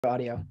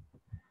audio.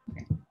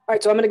 All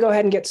right, so I'm going to go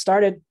ahead and get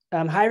started.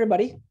 Hi,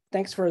 everybody.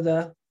 Thanks for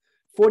the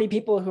 40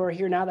 people who are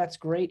here now. That's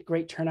great,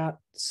 great turnout.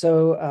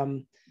 So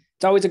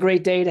it's always a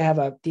great day to have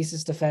a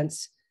thesis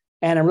defense,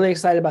 and I'm really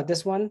excited about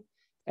this one.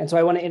 And so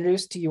I want to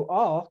introduce to you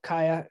all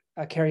Carrion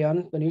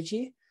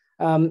Banuchi.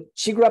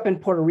 She grew up in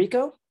Puerto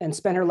Rico and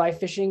spent her life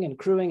fishing and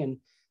crewing and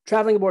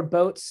traveling aboard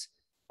boats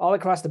all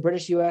across the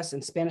British, US,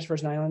 and Spanish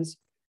Virgin Islands.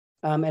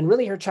 And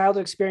really her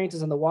childhood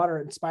experiences on the water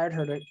inspired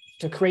her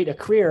to create a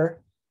career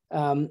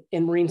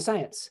in marine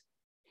science.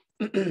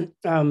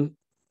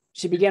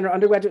 She began her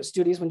undergraduate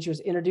studies when she was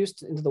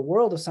introduced into the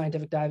world of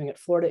scientific diving at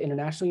Florida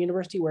International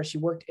University, where she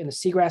worked in the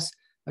seagrass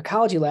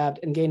ecology lab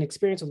and gained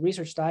experience with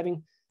research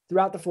diving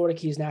throughout the Florida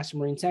Keys National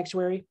Marine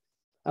Sanctuary,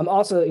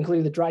 also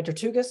including the dry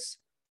tortugas.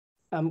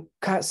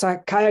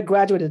 Kaya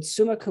graduated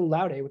summa cum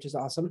laude, which is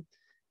awesome,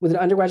 with an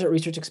undergraduate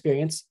research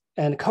experience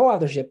and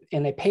co-authorship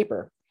in a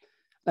paper,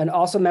 and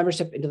also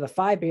membership into the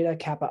Phi Beta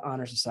Kappa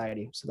Honor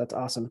Society. So that's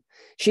awesome.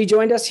 She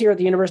joined us here at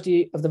the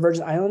University of the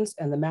Virgin Islands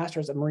and the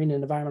Masters of Marine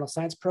and Environmental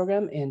Science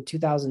program in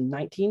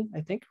 2019,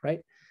 I think,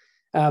 right?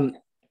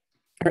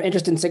 Her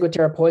interest in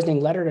ciguatera poisoning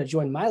led her to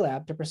join my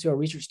lab to pursue a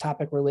research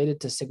topic related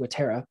to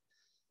ciguatera.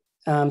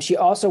 She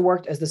also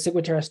worked as the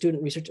ciguatera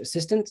student research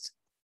assistant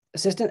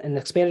and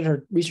expanded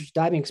her research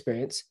diving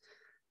experience.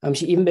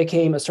 She even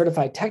became a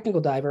certified technical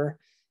diver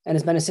and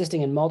has been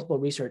assisting in multiple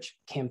research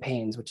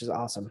campaigns, which is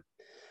awesome.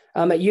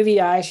 At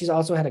UVI, she's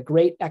also had a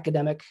great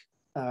academic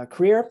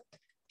career.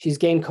 She's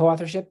gained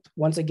co-authorship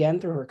once again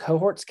through her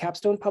cohort's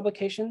capstone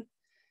publication.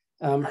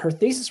 Her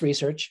thesis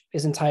research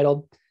is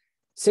entitled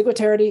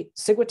Ciguatera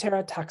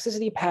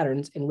Toxicity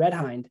Patterns in Red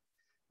Hind,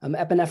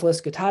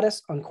 Epinephrylus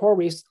guttatus on Coral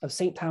Reefs of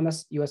St.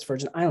 Thomas, US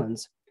Virgin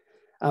Islands.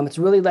 It's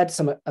really led to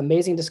some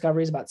amazing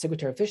discoveries about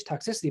ciguatera fish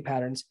toxicity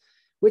patterns,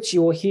 which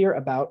you will hear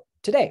about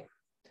today.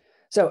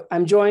 So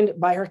I'm joined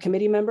by her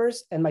committee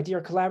members and my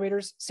dear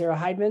collaborators, Sarah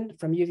Heidman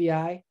from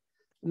UVI,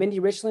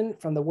 Mindy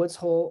Richland from the Woods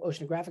Hole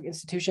Oceanographic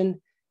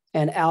Institution,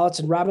 and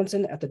Allison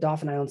Robinson at the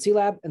Dauphin Island Sea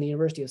Lab and the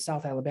University of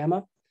South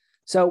Alabama.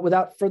 So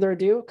without further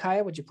ado,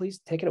 Kaya, would you please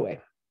take it away?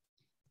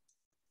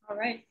 All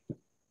right.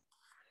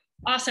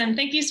 Awesome.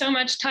 Thank you so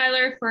much,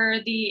 Tyler, for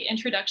the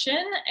introduction.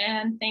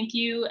 And thank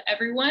you,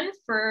 everyone,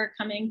 for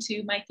coming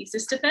to my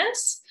thesis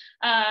defense.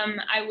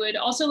 I would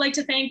also like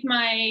to thank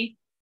my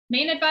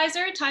main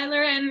advisor,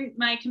 Tyler, and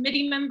my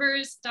committee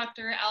members,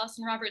 Dr.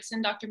 Allison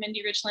Robertson, Dr.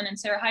 Mindy Richland, and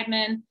Sarah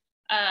Heidman.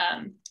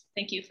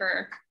 Thank you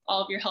for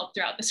all of your help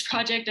throughout this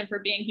project and for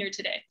being here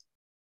today.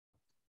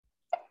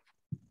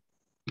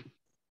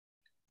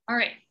 All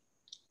right.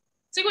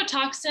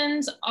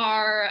 Ciguatoxins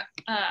are,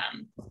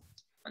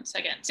 one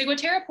second.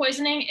 Ciguatera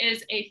poisoning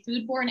is a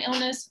foodborne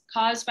illness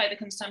caused by the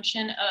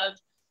consumption of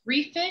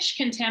reef fish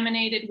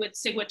contaminated with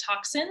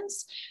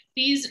ciguatoxins.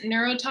 These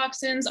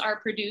neurotoxins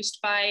are produced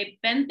by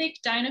benthic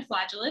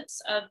dinoflagellates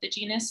of the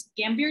genus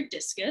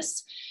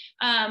Gamberdiscus,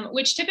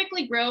 which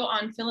typically grow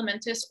on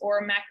filamentous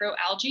or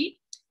macroalgae.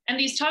 And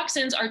these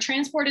toxins are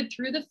transported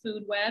through the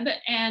food web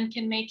and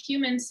can make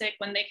humans sick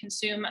when they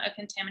consume a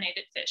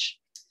contaminated fish.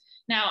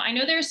 Now, I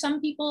know there are some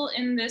people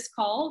in this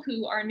call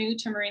who are new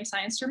to marine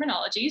science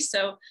terminology.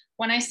 So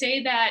when I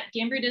say that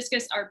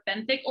Gamberdiscus are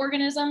benthic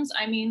organisms,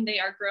 I mean they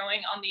are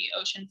growing on the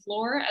ocean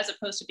floor as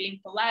opposed to being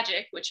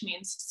pelagic, which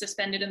means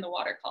suspended in the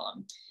water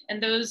column.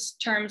 And those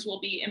terms will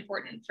be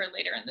important for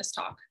later in this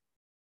talk.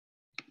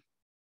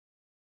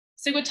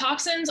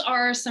 Ciguatoxins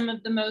are some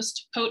of the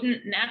most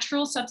potent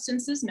natural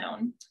substances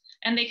known,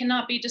 and they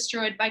cannot be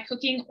destroyed by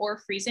cooking or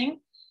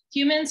freezing.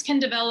 Humans can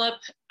develop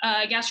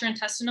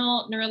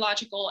gastrointestinal,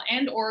 neurological,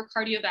 and/or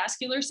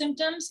cardiovascular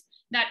symptoms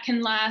that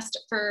can last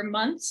for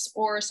months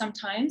or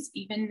sometimes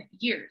even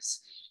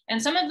years.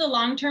 And some of the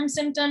long-term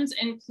symptoms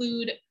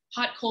include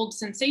hot-cold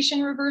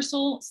sensation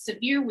reversal,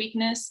 severe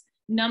weakness,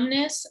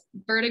 numbness,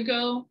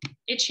 vertigo,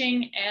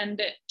 itching, and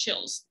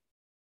chills.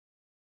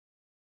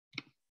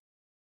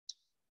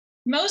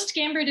 Most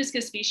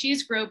Gamberdiscus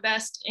species grow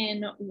best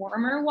in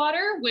warmer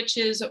water, which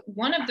is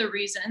one of the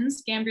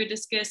reasons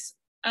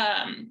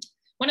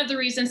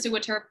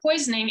ciguatera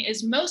poisoning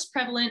is most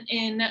prevalent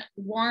in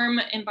warm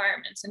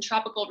environments and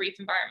tropical reef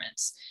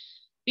environments.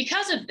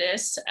 Because of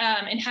this,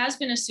 it has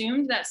been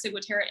assumed that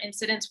ciguatera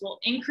incidence will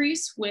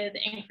increase with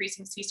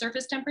increasing sea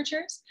surface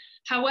temperatures.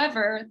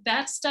 However,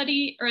 that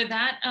study or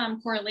that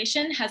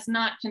correlation has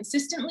not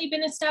consistently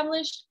been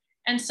established,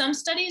 and some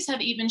studies have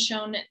even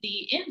shown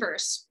the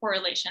inverse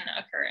correlation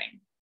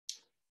occurring.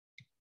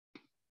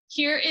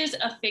 Here is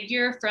a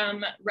figure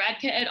from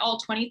Radke et al.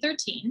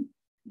 2013.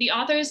 The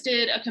authors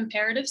did a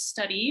comparative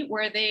study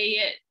where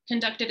they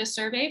conducted a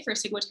survey for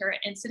ciguatera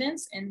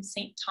incidence in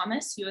St.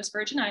 Thomas, US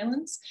Virgin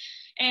Islands,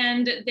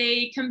 and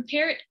they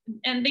compared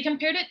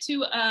it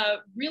to a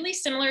really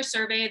similar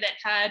survey that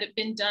had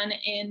been done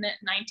in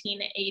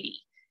 1980.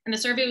 And the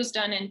survey was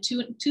done in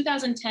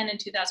 2010 and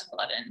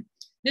 2011.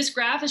 This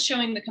graph is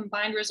showing the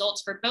combined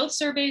results for both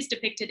surveys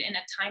depicted in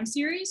a time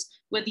series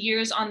with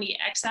years on the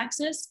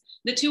x-axis.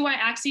 The two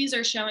y-axes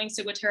are showing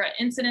ciguatera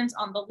incidence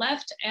on the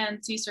left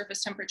and sea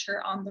surface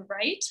temperature on the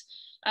right.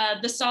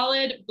 The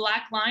solid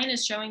black line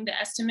is showing the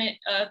estimate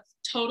of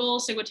total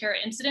ciguatera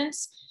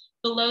incidence.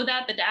 Below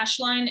that, the dashed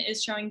line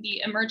is showing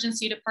the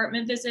emergency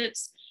department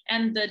visits,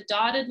 and the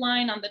dotted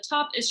line on the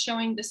top is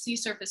showing the sea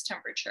surface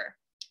temperature.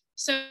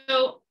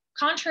 So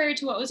contrary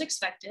to what was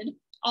expected,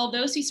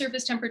 although sea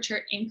surface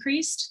temperature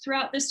increased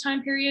throughout this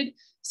time period,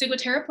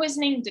 ciguatera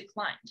poisoning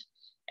declined.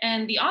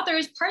 And the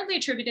authors partly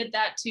attributed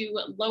that to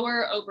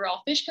lower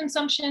overall fish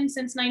consumption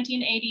since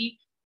 1980,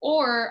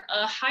 or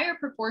a higher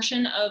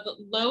proportion of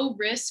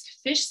low-risk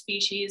fish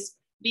species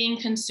being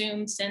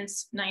consumed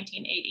since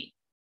 1980.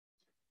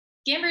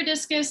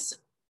 Gambrodiscus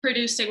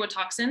produced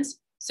ciguatoxins,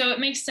 so it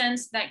makes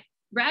sense that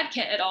Radke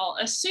et al.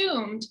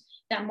 Assumed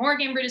that more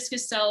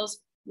Gambrodiscus cells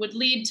would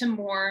lead to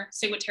more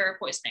ciguatera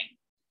poisoning.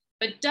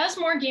 But does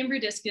more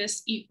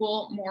Gambrodiscus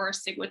equal more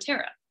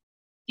ciguatera?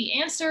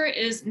 The answer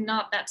is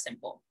not that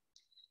simple.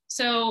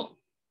 So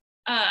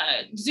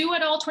Zhu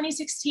et al.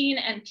 2016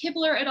 and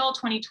Kibler et al.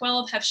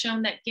 2012 have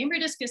shown that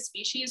Gambrodiscus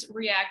species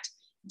react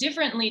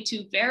differently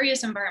to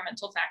various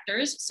environmental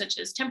factors, such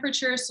as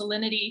temperature,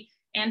 salinity,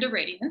 and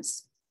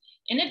irradiance.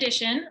 In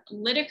addition,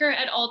 Lydekker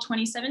et al.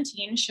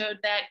 2017 showed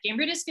that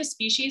Gambrodiscus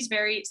species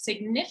vary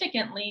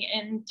significantly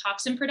in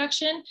toxin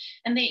production,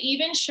 and they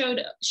even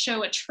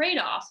show a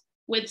trade-off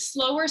with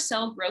slower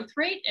cell growth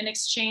rate in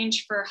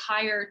exchange for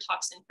higher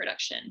toxin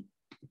production.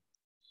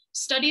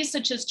 Studies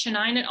such as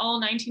Chennai et al.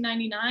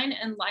 1999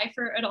 and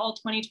Leifer et al.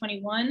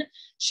 2021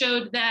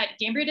 showed that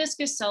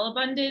Gambrodiscus cell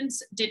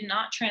abundance did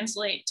not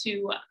translate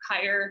to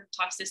higher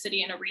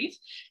toxicity in a reef.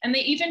 And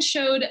they even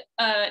showed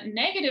a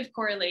negative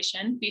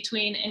correlation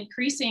between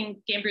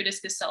increasing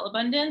Gambrodiscus cell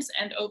abundance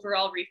and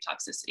overall reef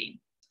toxicity.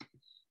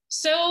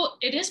 So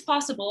it is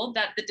possible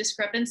that the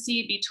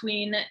discrepancy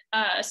between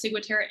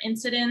ciguatera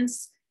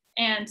incidence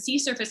and sea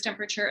surface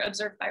temperature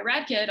observed by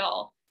Radke et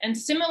al., and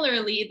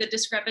similarly, the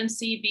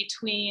discrepancy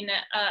between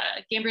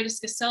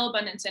Gambrodiscus cell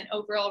abundance and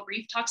overall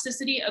reef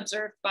toxicity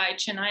observed by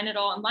Chennai et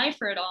al. And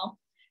Leifer et al.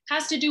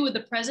 Has to do with the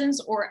presence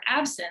or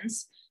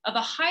absence of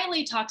a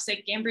highly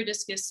toxic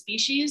Gambrodiscus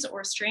species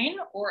or strain,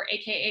 or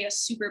AKA a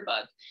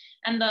superbug.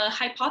 And the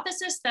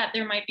hypothesis that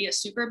there might be a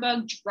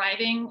superbug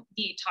driving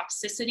the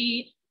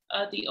toxicity,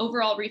 the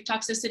overall reef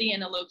toxicity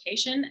in a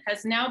location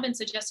has now been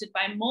suggested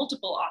by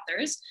multiple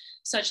authors,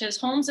 such as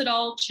Holmes et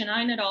al.,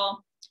 Chennai et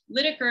al.,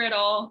 Lydekker et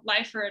al.,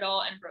 Leifer et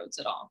al., and Rhodes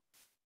et al.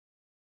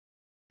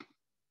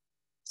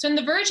 So in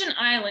the Virgin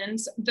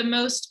Islands, the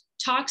most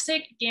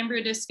toxic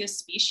Gambrodiscus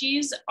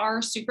species, our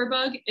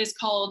superbug, is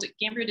called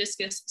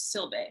Gambrodiscus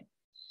sylvae.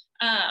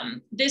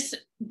 This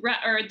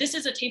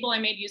is a table I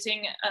made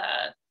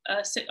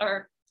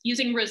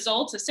using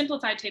results, a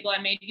simplified table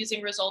I made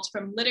using results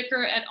from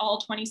Lydekker et al.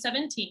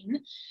 2017.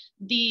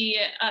 The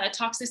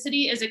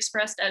toxicity is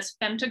expressed as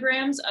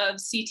femtograms of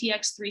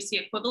CTX3C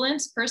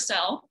equivalents per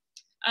cell.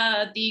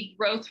 The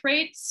growth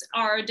rates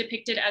are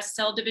depicted as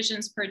cell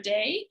divisions per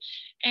day.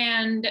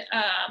 And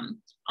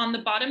on the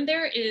bottom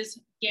there is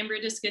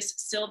Gambrodiscus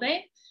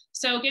sylvae.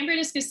 So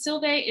Gambrodiscus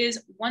sylvae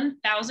is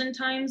 1,000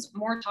 times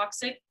more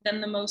toxic than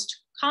the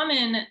most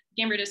common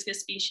Gambrodiscus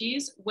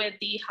species, with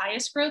the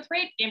highest growth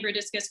rate,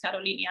 Gambrodiscus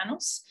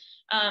carolinianus,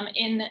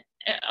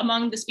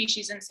 among the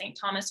species in St.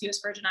 Thomas,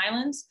 US Virgin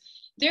Islands.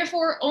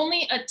 Therefore,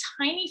 only a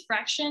tiny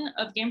fraction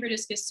of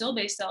Gambrodiscus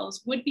sylvae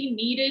cells would be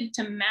needed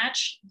to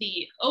match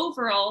the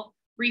overall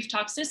reef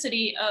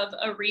toxicity of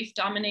a reef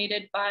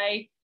dominated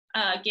by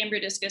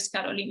Gambrodiscus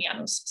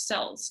carolinianus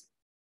cells.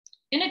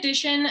 In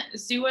addition,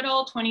 Zhu et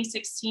al.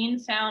 2016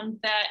 found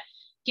that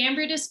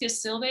Gambrodiscus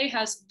sylvae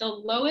has the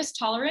lowest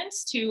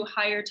tolerance to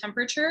higher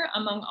temperature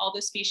among all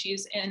the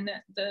species in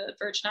the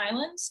Virgin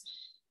Islands.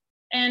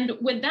 And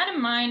with that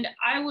in mind,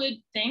 I would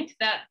think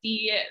that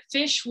the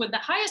fish with the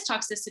highest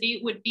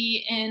toxicity would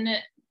be in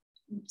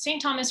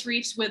St. Thomas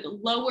reefs with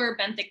lower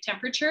benthic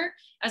temperature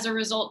as a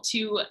result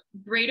to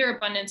greater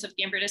abundance of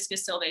Gambrodiscus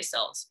sylvae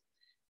cells.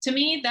 To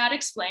me, that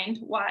explained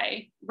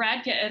why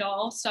Radke et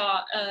al.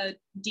 Saw a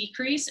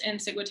decrease in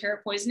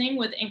ciguatera poisoning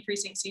with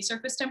increasing sea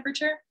surface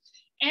temperature.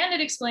 And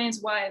it explains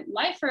why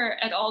Leifer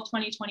et al.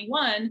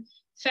 2021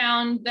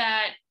 found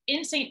that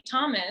in St.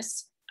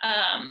 Thomas,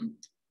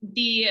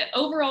 the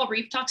overall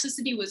reef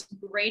toxicity was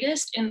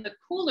greatest in the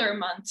cooler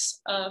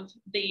months of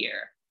the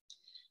year.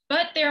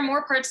 But there are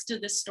more parts to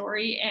this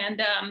story,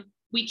 and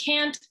we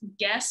can't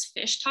guess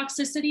fish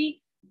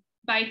toxicity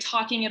by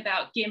talking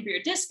about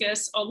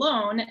Gambrodiscus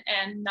alone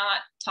and not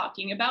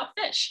talking about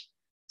fish.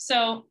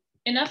 So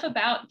enough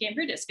about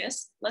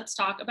Gambrodiscus, let's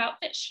talk about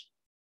fish.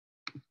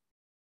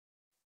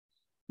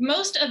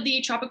 Most of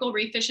the tropical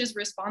reef fishes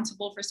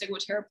responsible for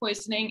ciguatera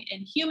poisoning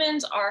in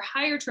humans are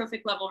higher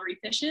trophic level reef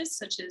fishes,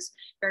 such as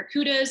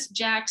barracudas,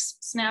 jacks,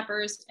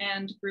 snappers,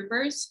 and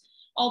groupers.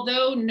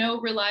 Although no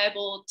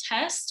reliable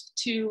test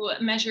to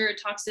measure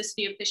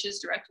toxicity of fishes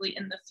directly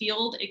in the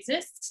field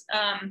exists,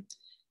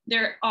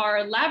 there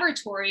are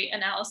laboratory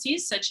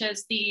analyses, such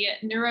as the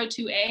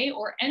Neuro2A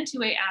or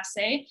N2A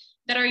assay,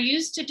 that are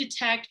used to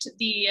detect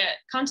the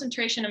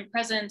concentration and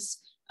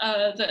presence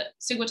of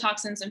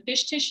ciguatoxins in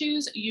fish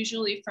tissues,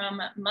 usually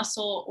from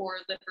muscle or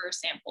liver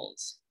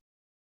samples.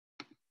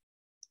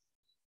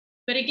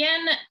 But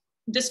again,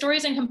 the story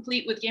is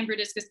incomplete with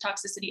Gambrodiscus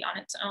toxicity on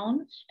its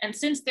own. And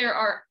since there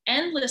are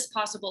endless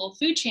possible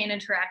food chain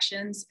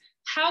interactions,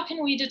 how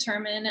can we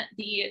determine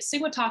the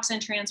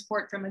ciguatoxin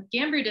transport from a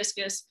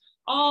Gambrodiscus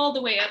all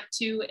the way up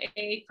to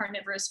a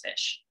carnivorous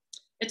fish?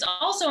 It's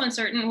also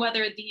uncertain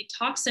whether the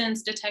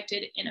toxins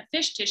detected in a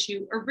fish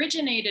tissue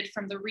originated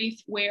from the reef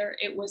where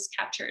it was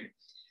captured.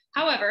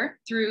 However,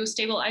 through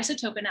stable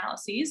isotope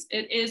analyses,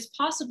 it is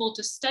possible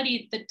to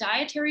study the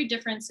dietary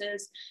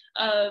differences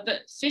of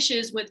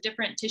fishes with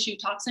different tissue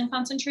toxin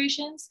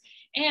concentrations,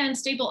 and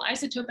stable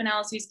isotope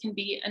analyses can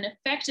be an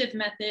effective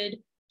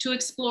method to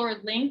explore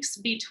links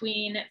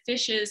between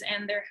fishes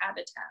and their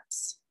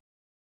habitats.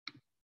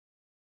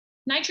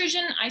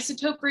 Nitrogen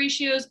isotope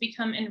ratios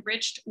become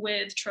enriched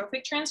with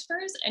trophic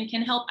transfers and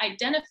can help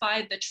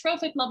identify the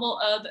trophic level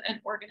of an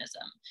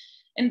organism.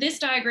 In this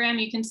diagram,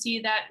 you can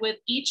see that with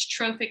each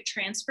trophic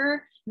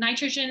transfer,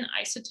 nitrogen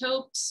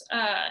isotopes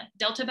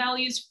delta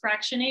values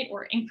fractionate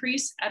or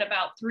increase at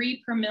about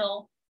 3 per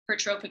mil per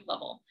trophic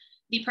level.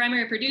 The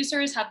primary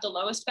producers have the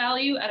lowest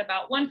value at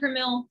about 1 per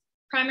mil.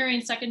 Primary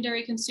and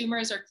secondary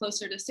consumers are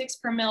closer to 6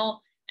 per mil,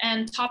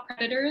 and top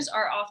predators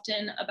are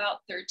often about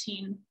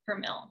 13 per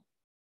mil.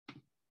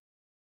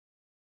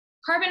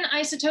 Carbon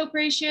isotope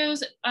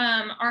ratios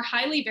are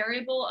highly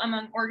variable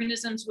among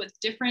organisms with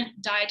different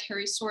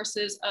dietary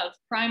sources of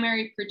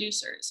primary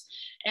producers.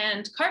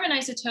 And carbon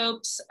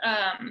isotopes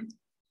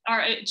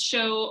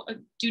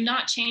do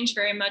not change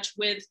very much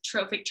with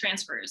trophic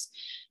transfers.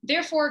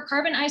 Therefore,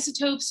 carbon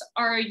isotopes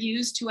are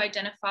used to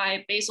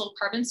identify basal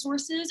carbon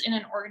sources in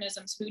an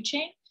organism's food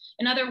chain.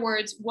 In other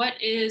words,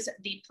 what is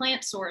the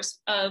plant source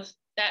of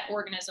that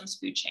organism's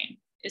food chain?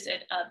 Is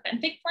it a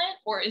benthic plant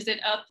or is it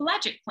a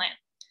pelagic plant?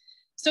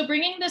 So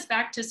bringing this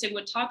back to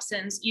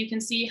ciguatoxins, you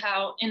can see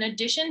how, in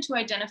addition to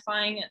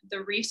identifying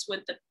the reefs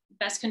with the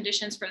best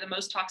conditions for the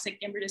most toxic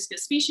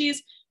Gambrodiscus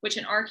species, which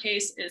in our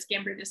case is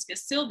Gambrodiscus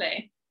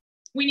sylvae,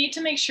 we need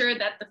to make sure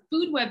that the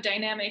food web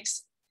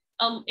dynamics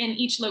in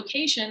each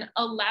location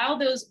allow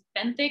those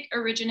benthic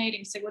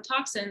originating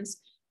ciguatoxins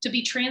to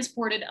be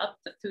transported up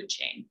the food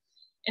chain.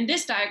 In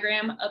this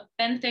diagram, a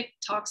benthic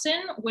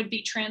toxin would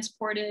be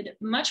transported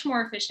much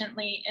more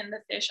efficiently in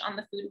the fish on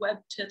the food web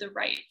to the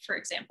right, for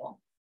example.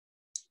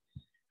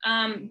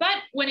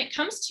 But when it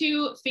comes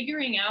to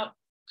figuring out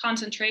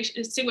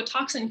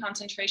ciguatoxin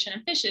concentration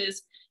in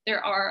fishes,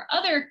 there are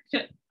other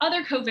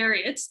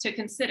covariates to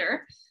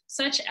consider,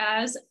 such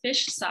as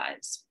fish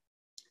size.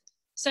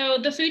 So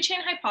the food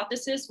chain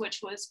hypothesis,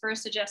 which was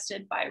first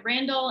suggested by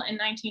Randall in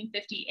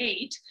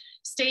 1958,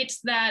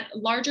 states that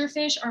larger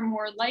fish are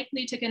more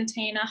likely to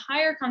contain a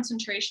higher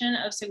concentration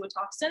of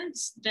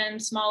ciguatoxins than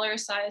smaller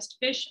sized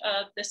fish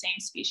of the same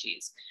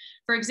species.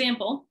 For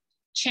example,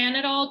 Chan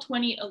et al.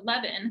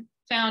 2011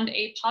 found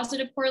a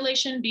positive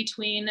correlation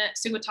between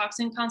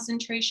ciguatoxin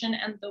concentration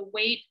and the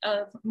weight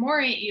of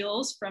moray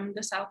eels from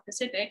the South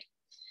Pacific.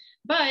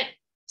 But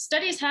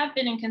studies have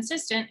been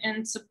inconsistent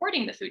in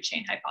supporting the food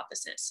chain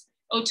hypothesis.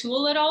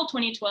 O'Toole et al.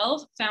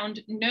 2012 found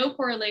no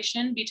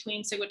correlation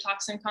between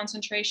ciguatoxin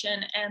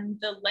concentration and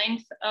the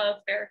length of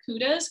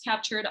barracudas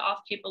captured off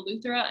Cape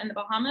Eleuthera in the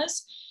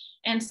Bahamas.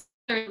 And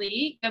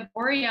similarly,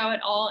 Gaboriau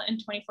et al. In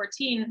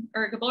 2014,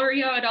 or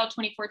Gaboriau et al.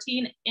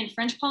 2014 in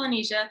French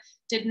Polynesia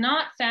did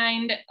not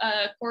find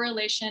a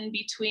correlation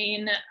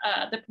between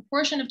the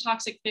proportion of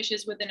toxic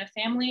fishes within a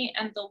family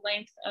and the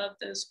length of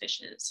those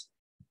fishes.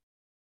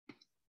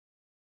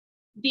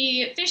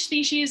 The fish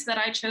species that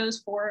I chose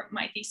for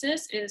my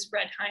thesis is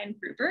red hind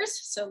groupers,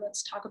 so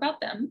let's talk about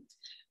them.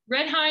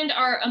 Red hind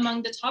are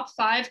among the top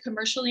 5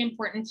 commercially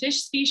important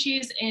fish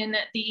species in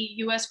the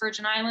US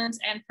Virgin Islands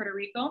and Puerto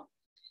Rico.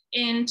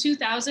 In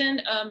 2000,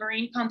 a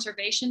marine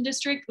conservation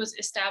district was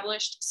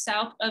established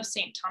south of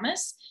St.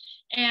 Thomas,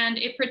 and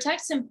it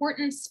protects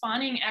important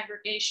spawning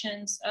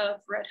aggregations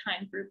of red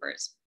hind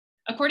groupers.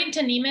 According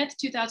to Nemeth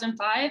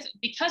 2005,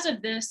 because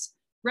of this,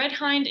 red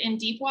hind in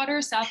deep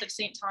water south of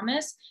St.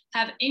 Thomas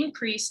have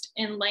increased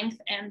in length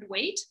and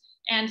weight,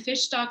 and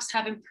fish stocks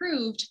have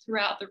improved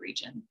throughout the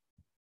region.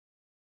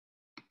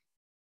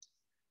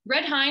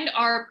 Red hind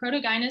are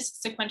protogynous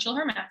sequential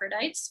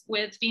hermaphrodites,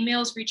 with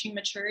females reaching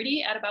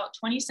maturity at about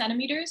 20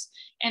 centimeters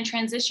and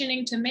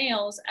transitioning to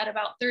males at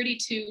about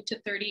 32 to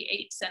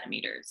 38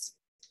 centimeters.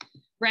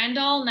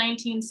 Randall,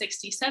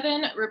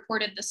 1967,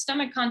 reported the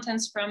stomach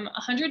contents from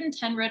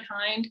 110 red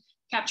hind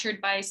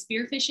captured by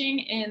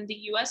spearfishing in the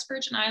US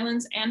Virgin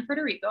Islands and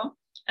Puerto Rico.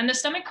 And the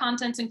stomach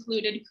contents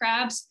included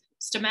crabs,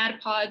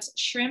 stomatopods,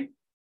 shrimp,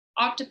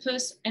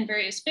 octopus, and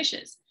various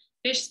fishes.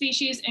 Fish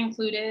species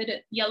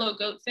included yellow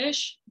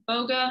goatfish,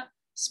 boga,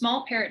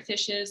 small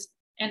parrotfishes,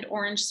 and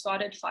orange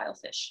spotted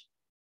filefish.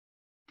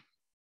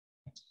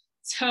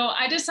 So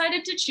I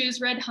decided to choose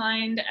red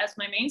hind as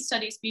my main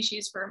study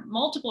species for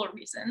multiple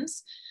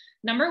reasons.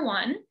 Number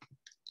one,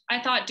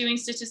 I thought doing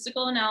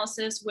statistical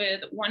analysis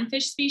with one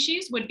fish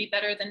species would be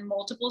better than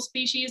multiple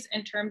species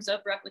in terms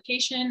of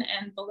replication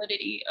and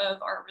validity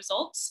of our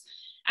results.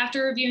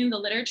 After reviewing the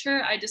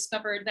literature, I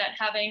discovered that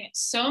having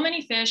so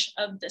many fish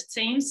of the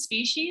same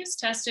species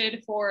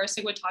tested for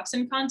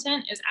ciguatoxin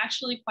content is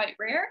actually quite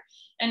rare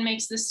and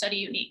makes this study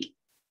unique.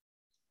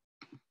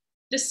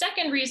 The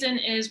second reason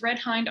is red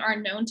hind are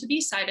known to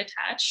be side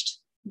attached.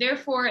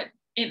 Therefore,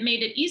 it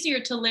made it easier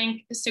to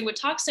link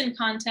ciguatoxin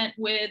content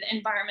with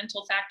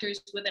environmental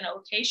factors within a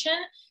location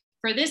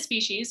for this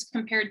species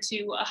compared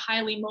to a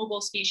highly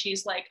mobile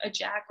species like a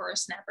jack or a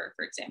snapper,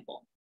 for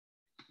example.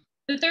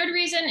 The third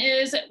reason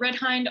is red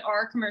hind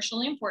are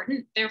commercially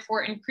important,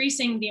 therefore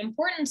increasing the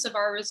importance of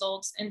our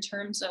results in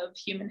terms of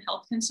human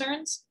health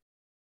concerns.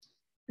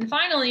 And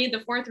finally,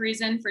 the fourth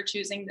reason for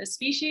choosing this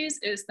species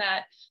is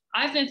that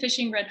I've been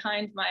fishing red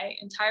hind my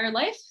entire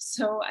life,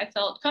 so I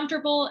felt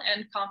comfortable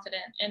and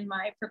confident in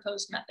my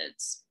proposed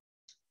methods.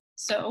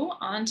 So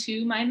on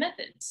to my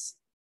methods.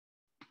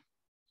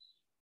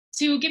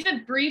 To give a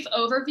brief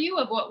overview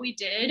of what we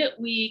did,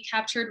 we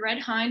captured red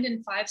hind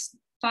in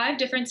five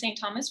different St.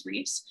 Thomas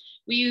reefs.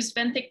 We used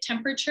benthic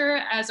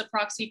temperature as a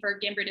proxy for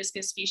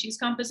Gambridiscus species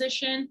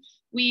composition.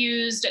 We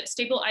used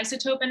stable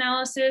isotope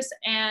analysis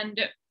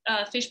and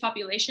fish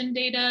population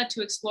data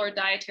to explore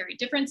dietary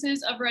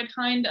differences of red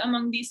hind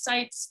among these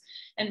sites.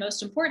 And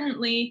most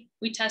importantly,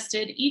 we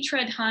tested each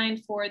red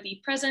hind for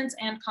the presence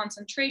and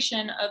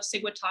concentration of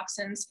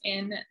ciguatoxins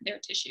in their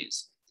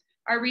tissues.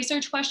 Our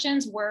research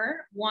questions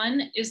were,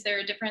 1, is there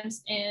a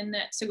difference in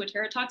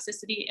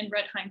ciguaterotoxicity in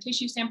red hind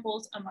tissue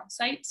samples among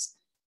sites?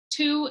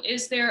 2,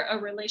 is there a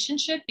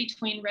relationship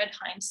between red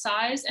hind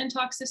size and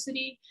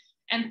toxicity?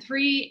 And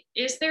 3,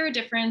 is there a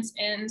difference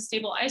in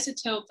stable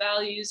isotope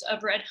values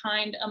of red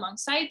hind among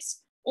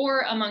sites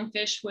or among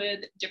fish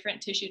with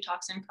different tissue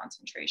toxin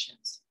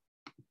concentrations?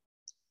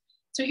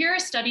 So here are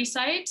study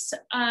sites.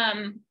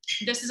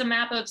 This is a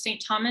map of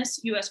St.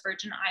 Thomas, US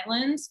Virgin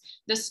Islands.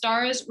 The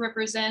stars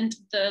represent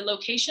the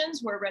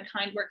locations where red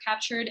hind were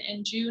captured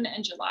in June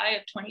and July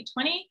of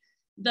 2020.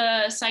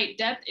 The site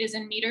depth is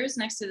in meters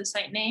next to the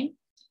site name.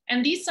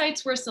 And these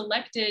sites were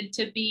selected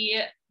to be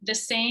the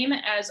same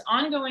as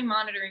ongoing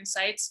monitoring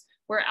sites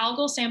where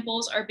algal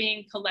samples are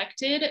being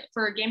collected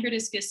for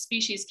Gambridiscus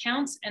species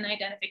counts and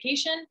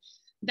identification.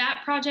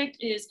 That project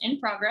is in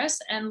progress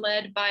and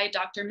led by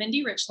Dr.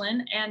 Mindy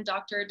Richland and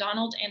Dr.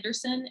 Donald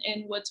Anderson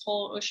in Woods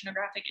Hole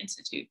Oceanographic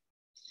Institute.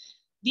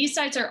 These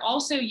sites are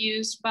also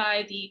used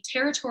by the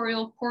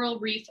Territorial Coral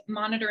Reef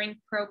Monitoring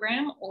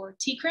Program, or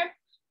TCRIP,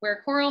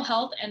 where coral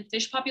health and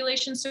fish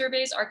population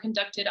surveys are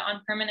conducted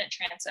on permanent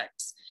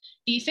transects.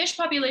 The fish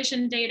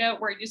population data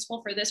were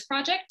useful for this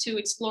project to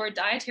explore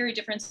dietary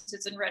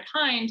differences in red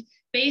hind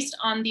based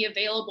on the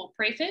available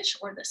prey fish,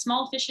 or the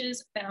small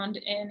fishes found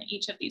in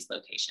each of these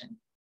locations.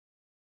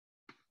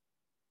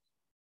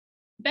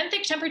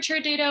 Benthic temperature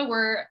data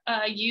were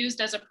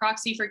used as a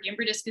proxy for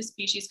Gambridiscus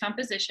species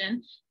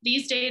composition.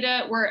 These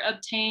data were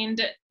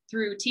obtained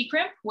through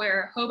TCRIP,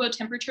 where hobo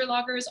temperature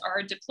loggers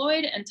are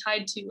deployed and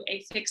tied to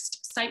a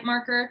fixed site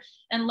marker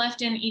and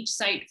left in each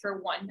site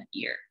for 1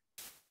 year.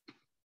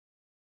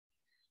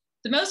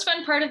 The most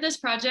fun part of this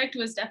project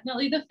was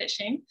definitely the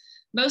fishing,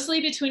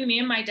 mostly between me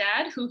and my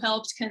dad, who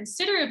helped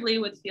considerably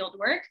with field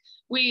work.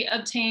 We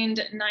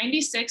obtained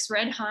 96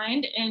 red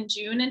hind in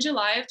June and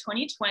July of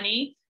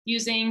 2020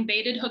 using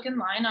baited hook and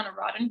line on a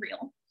rod and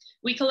reel.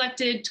 We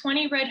collected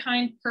 20 red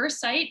hind per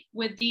site,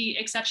 with the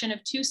exception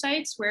of 2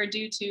 sites where,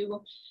 due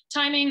to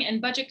timing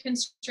and budget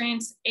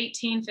constraints,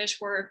 18 fish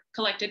were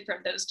collected from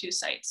those 2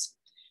 sites.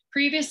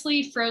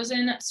 Previously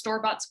frozen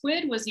store-bought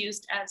squid was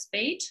used as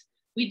bait.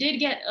 We did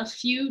get a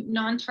few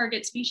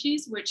non-target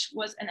species, which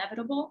was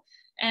inevitable,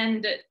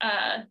 and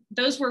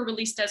those were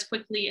released as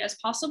quickly as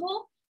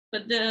possible.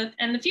 But the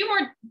few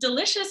more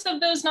delicious of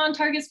those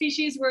non-target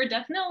species were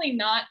definitely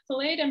not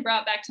filleted and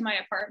brought back to my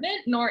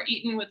apartment, nor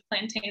eaten with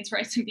plantains,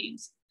 rice, and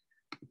beans.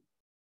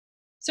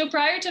 So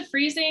prior to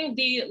freezing,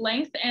 the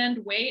length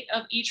and weight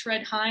of each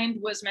red hind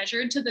was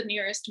measured to the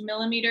nearest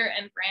millimeter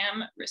and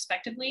gram,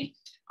 respectively.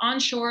 On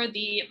shore,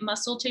 the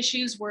muscle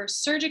tissues were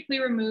surgically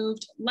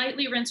removed,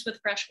 lightly rinsed with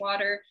fresh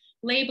water,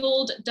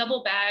 labeled,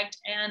 double bagged,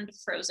 and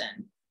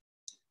frozen.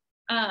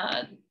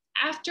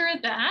 After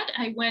that,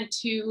 I went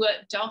to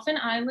Dolphin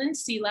Island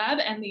Sea Lab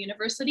and the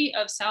University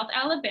of South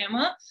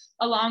Alabama,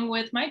 along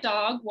with my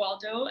dog,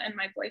 Waldo, and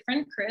my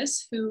boyfriend,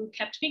 Chris, who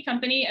kept me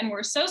company and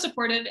were so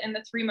supportive in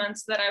the 3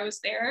 months that I was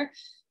there.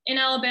 In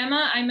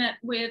Alabama, I met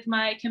with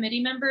my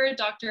committee member,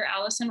 Dr.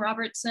 Allison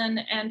Robertson,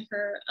 and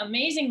her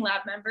amazing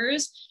lab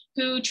members,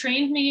 who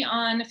trained me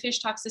on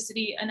fish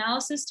toxicity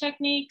analysis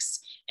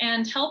techniques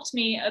and helped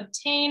me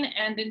obtain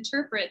and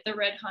interpret the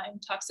red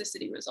hind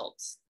toxicity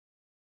results.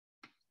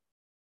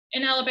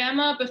 In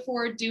Alabama,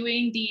 before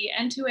doing the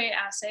N2A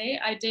assay,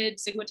 I did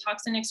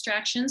ciguatoxin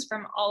extractions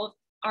from all of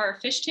our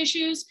fish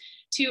tissues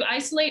to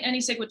isolate any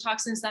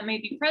ciguatoxins that may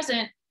be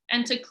present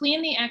and to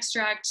clean the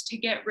extract to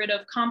get rid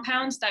of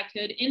compounds that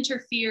could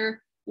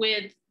interfere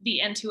with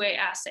the N2A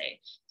assay.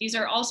 These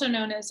are also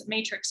known as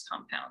matrix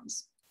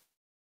compounds.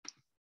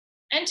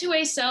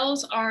 N2A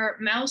cells are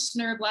mouse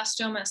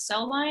neuroblastoma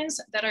cell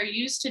lines that are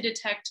used to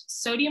detect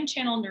sodium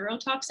channel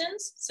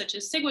neurotoxins, such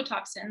as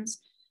ciguatoxins,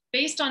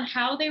 based on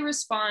how they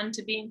respond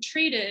to being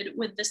treated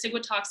with the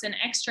ciguatoxin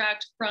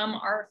extract from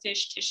our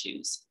fish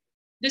tissues.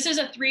 This is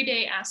a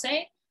 3-day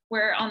assay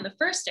where on the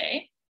first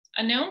day,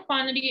 a known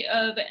quantity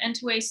of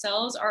N2A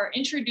cells are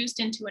introduced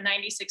into a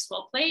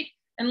 96-well plate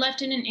and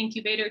left in an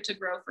incubator to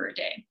grow for a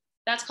day.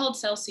 That's called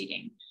cell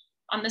seeding.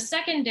 On the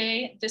second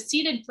day, the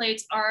seeded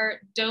plates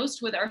are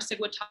dosed with our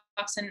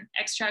ciguatoxin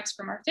extracts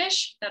from our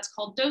fish. That's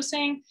called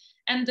dosing.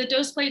 And the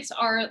dose plates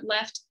are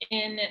left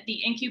in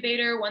the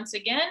incubator once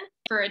again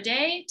for a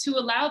day to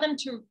allow them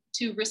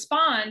to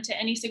respond to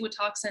any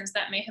ciguatoxins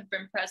that may have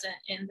been present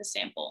in the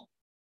sample.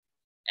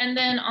 And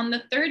then on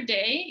the third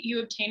day, you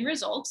obtain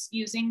results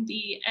using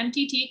the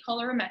MTT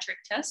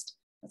colorimetric test.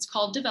 That's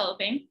called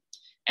developing.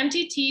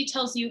 MTT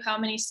tells you how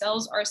many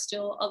cells are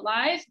still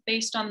alive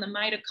based on the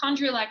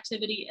mitochondrial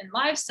activity in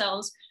live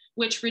cells,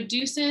 which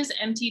reduces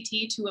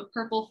MTT to a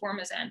purple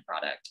formazan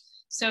product.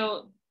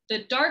 So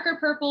the darker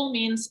purple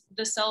means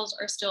the cells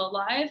are still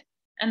alive,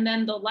 and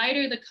then the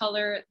lighter the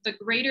color, the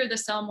greater the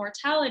cell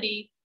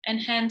mortality, and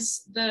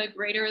hence the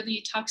greater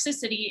the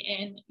toxicity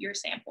in your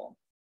sample.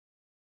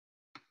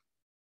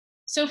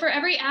 So for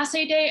every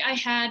assay day, I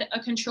had a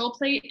control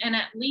plate and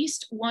at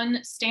least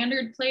one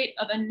standard plate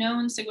of a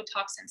known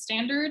ciguatoxin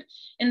standard.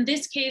 In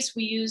this case,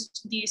 we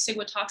used the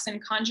ciguatoxin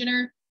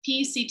congener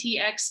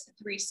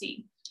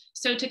PCTX3C.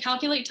 So to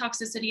calculate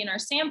toxicity in our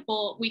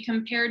sample, we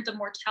compared the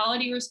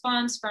mortality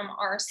response from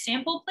our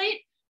sample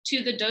plate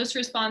to the dose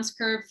response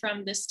curve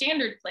from the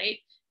standard plate.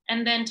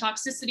 And then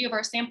toxicity of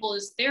our sample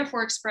is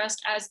therefore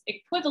expressed as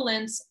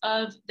equivalence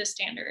of the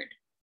standard.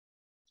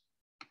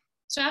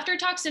 So after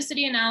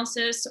toxicity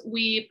analysis,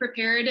 we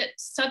prepared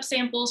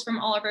subsamples from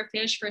all of our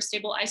fish for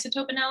stable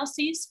isotope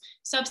analyses.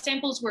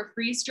 Subsamples were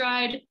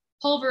freeze-dried,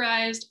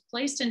 pulverized,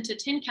 placed into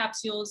tin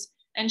capsules,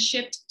 and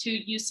shipped to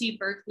UC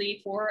Berkeley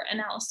for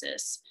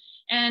analysis.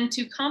 And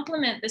to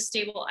complement the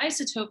stable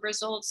isotope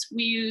results,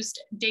 we used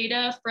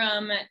data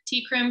from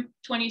TCRIM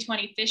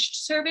 2020 fish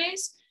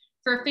surveys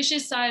for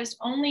fishes sized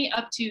only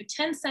up to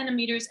 10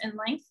 centimeters in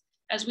length,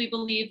 as we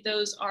believe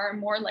those are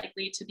more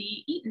likely to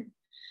be eaten.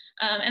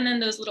 And then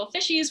those little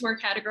fishies were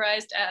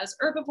categorized as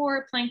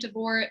herbivore,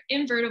 planktivore,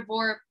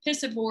 invertivore,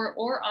 piscivore,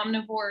 or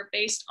omnivore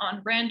based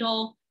on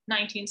Randall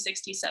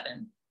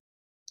 1967.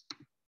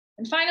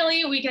 And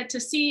finally, we get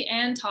to see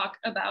and talk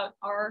about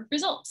our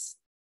results.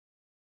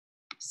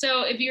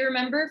 So if you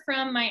remember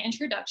from my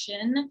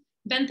introduction,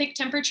 benthic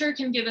temperature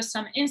can give us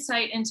some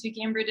insight into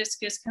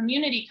Gambrodiscus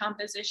community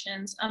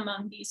compositions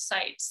among these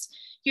sites.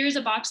 Here's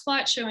a box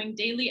plot showing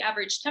daily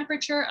average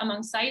temperature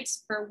among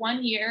sites for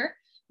 1 year,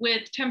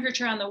 with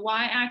temperature on the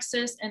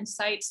y-axis and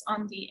sites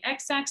on the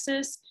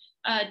x-axis.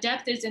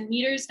 Depth is in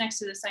meters next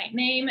to the site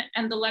name,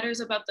 and the letters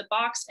above the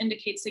box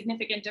indicate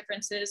significant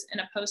differences in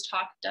a post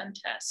hoc done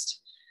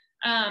test.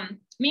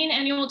 Mean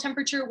annual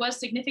temperature was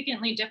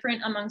significantly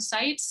different among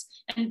sites,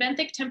 and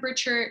benthic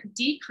temperature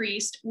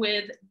decreased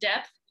with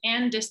depth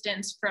and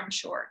distance from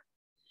shore.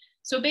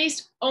 So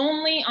based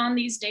only on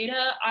these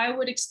data, I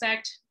would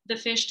expect the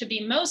fish to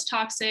be most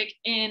toxic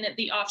in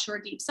the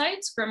offshore deep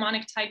sites,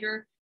 Gramonic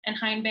tiger and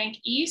hindbank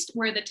east,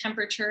 where the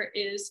temperature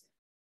is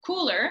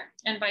cooler,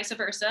 and vice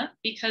versa,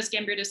 because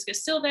Gambrodiscus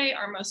sylvae,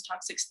 our most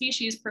toxic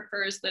species,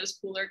 prefers those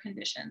cooler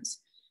conditions.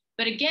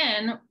 But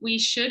again, we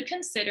should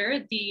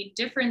consider the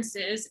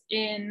differences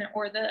in,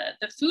 or the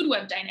food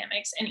web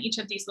dynamics in each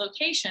of these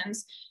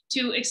locations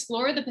to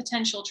explore the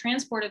potential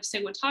transport of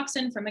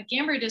ciguatoxin from a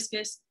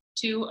Gambrodiscus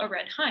to a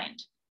red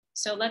hind.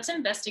 So let's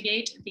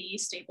investigate the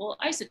stable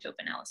isotope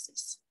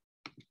analysis.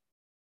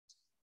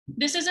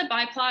 This is a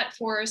biplot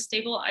for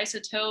stable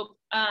isotope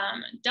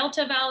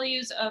delta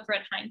values of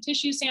red hind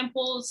tissue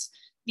samples.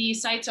 The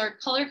sites are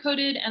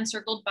color-coded and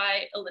circled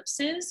by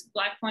ellipses.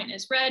 Black Point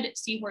is red,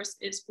 Seahorse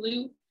is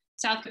blue,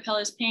 South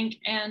Capella is pink,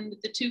 and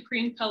the two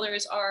green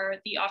colors are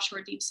the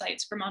offshore deep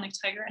sites, Gramonic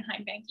tiger and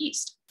hindbank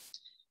east.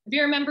 If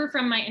you remember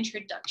from my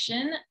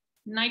introduction,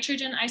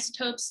 nitrogen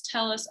isotopes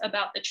tell us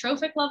about the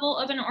trophic level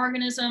of an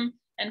organism,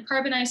 and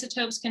carbon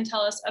isotopes can tell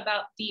us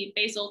about the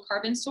basal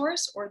carbon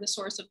source, or the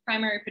source of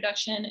primary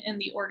production in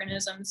the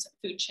organism's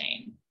food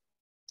chain.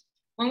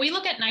 When we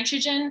look at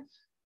nitrogen,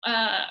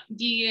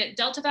 the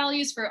delta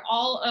values for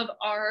all of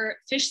our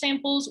fish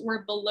samples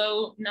were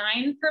below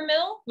 9 per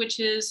mil, which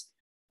is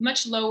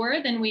much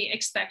lower than we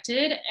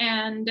expected,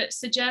 and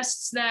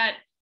suggests that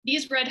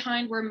these red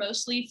hind were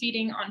mostly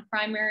feeding on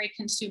primary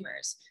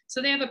consumers.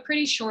 So they have a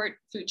pretty short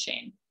food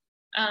chain.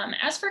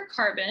 As for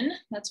carbon,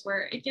 that's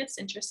where it gets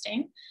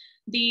interesting.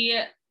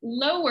 The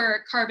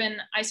lower carbon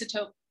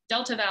isotope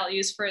delta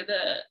values for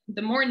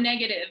the more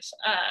negative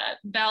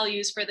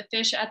values for the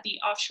fish at the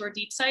offshore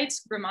deep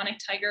sites, Gramonic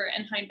tiger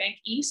and hindbank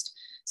east,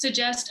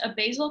 suggest a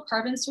basal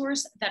carbon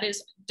source that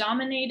is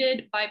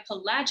dominated by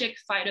pelagic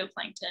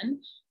phytoplankton,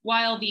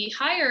 while the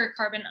higher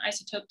carbon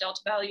isotope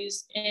delta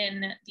values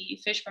in the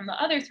fish from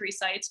the other three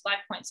sites, Black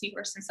Point,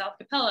 Seahorse, and South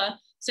Capella,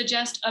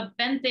 suggest a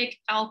benthic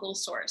algal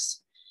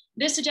source.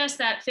 This suggests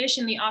that fish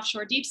in the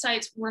offshore deep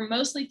sites were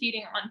mostly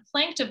feeding on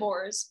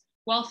planktivores,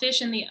 while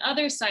fish in the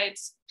other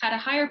sites had a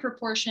higher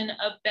proportion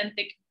of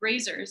benthic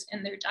grazers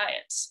in their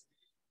diets.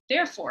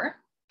 Therefore,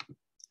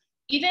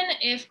 even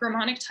if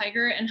Gramonic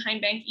tiger and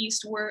hindbank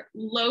yeast were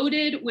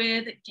loaded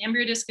with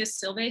Gambrinodiscus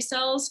sylvae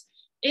cells,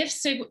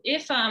 if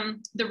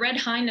the red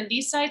hind in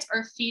these sites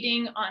are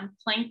feeding on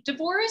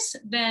planktivores,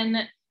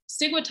 then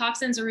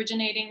ciguatoxins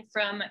originating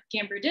from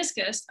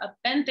Gambrinodiscus, a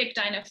benthic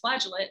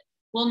dinoflagellate,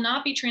 will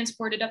not be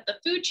transported up the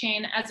food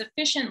chain as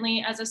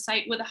efficiently as a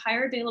site with a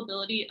higher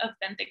availability of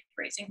benthic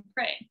grazing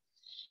prey.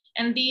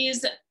 And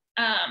these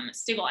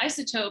stable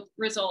isotope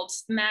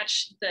results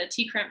match the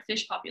T-cramp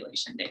fish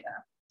population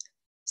data.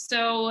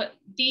 So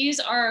these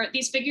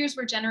figures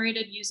were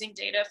generated using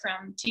data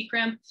from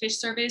T-cramp fish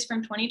surveys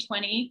from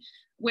 2020,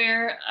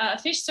 where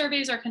fish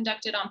surveys are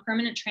conducted on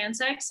permanent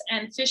transects,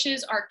 and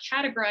fishes are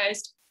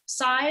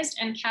sized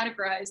and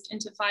categorized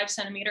into 5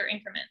 centimeter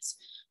increments.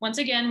 Once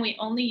again, we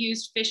only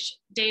used fish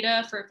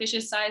data for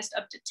fishes sized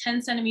up to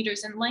 10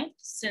 centimeters in length,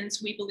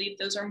 since we believe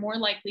those are more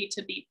likely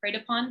to be preyed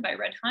upon by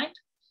red hind.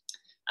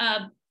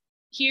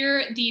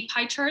 Here, the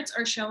pie charts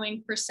are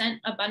showing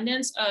percent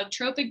abundance of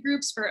trophic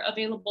groups for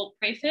available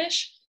prey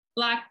fish.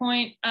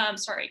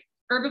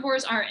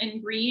 Herbivores are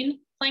in green,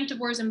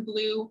 planktivores in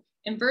blue,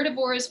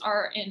 invertivores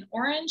are in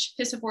orange,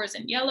 piscivores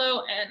in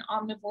yellow, and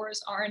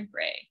omnivores are in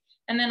gray.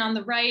 And then on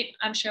the right,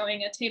 I'm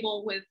showing a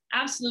table with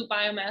absolute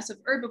biomass of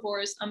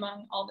herbivores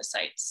among all the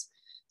sites.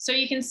 So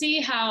you can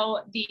see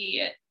how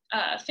the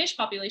fish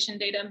population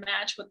data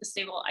match what the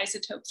stable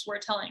isotopes were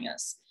telling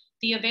us.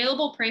 The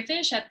available prey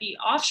fish at the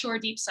offshore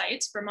deep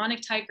sites,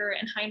 Gramonic tiger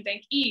and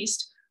hindbank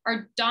yeast,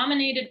 are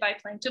dominated by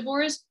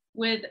planktivores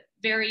with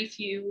very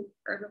few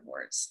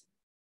herbivores.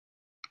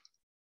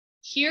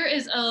 Here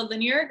is a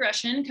linear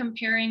regression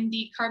comparing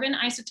the carbon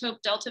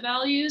isotope delta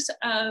values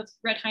of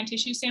red hind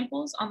tissue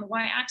samples on the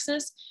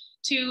y-axis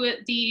to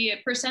the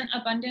percent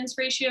abundance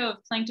ratio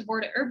of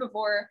planktivore to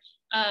herbivore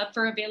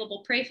for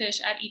available prey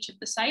fish at each of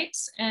the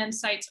sites, and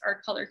sites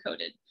are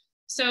color-coded.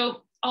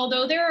 So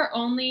although there are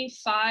only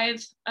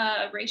 5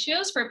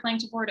 ratios for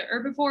planktivore to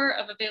herbivore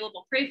of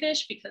available prey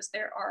fish, because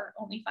there are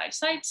only 5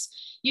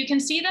 sites, you can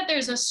see that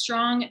there's a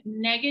strong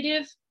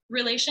negative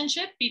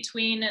relationship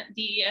between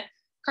the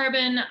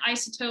carbon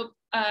isotope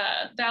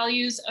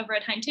values of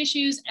red hind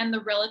tissues and the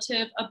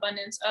relative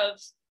abundance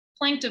of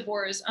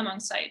planktivores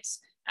among sites.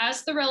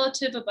 As the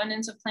relative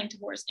abundance of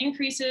planktivores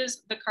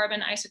increases, the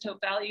carbon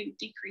isotope value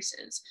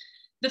decreases.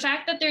 The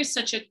fact that there's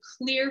such a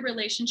clear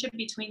relationship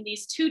between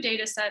these 2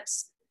 data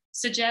sets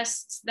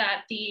suggests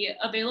that the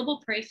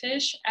available prey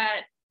fish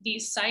at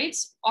these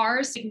sites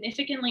are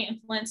significantly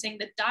influencing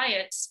the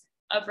diets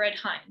of red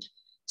hind.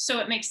 So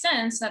it makes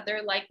sense that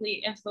they're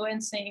likely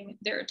influencing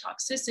their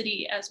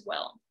toxicity as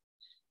well.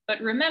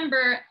 But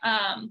remember,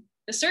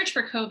 the search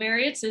for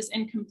covariates is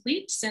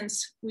incomplete,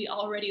 since we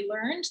already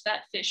learned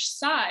that fish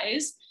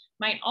size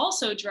might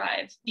also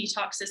drive the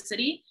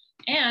toxicity,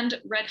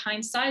 and red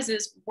hind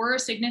sizes were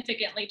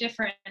significantly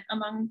different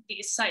among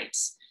these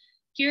sites.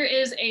 Here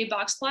is a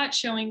box plot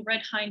showing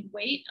red hind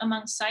weight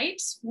among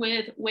sites,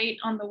 with weight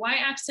on the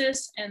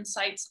y-axis and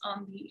sites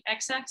on the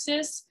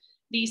x-axis.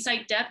 The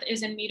site depth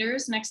is in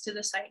meters next to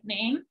the site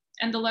name,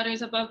 and the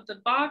letters above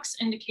the box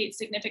indicate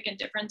significant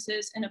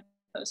differences in a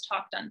post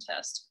hoc done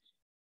test.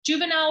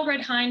 Juvenile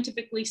red hind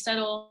typically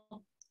settle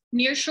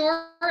near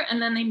shore,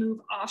 and then they move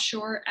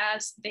offshore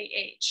as they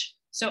age.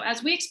 So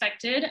as we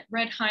expected,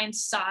 red hind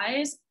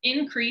size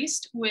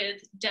increased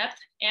with depth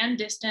and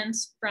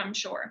distance from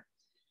shore.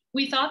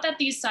 We thought that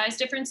these size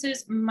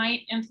differences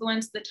might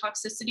influence the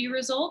toxicity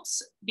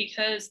results,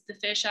 because the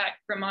fish at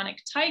Gramonic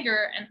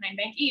tiger and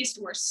hindbank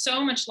yeast were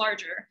so much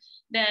larger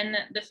than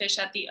the fish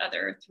at the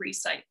other 3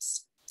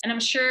 sites. And I'm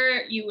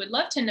sure you would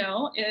love to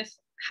know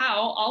how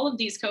all of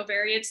these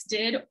covariates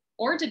did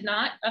or did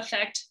not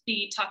affect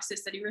the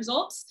toxicity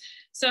results.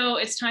 So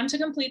it's time to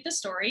complete the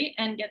story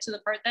and get to the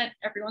part that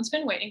everyone's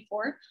been waiting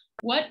for.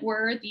 What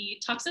were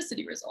the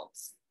toxicity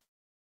results?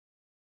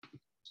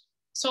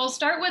 So I'll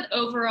start with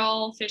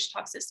overall fish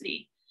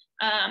toxicity.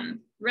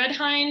 Red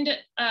hind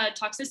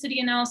toxicity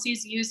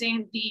analyses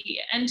using the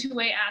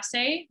N2A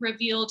assay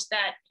revealed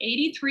that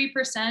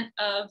 83%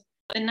 of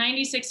the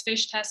 96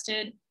 fish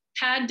tested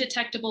had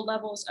detectable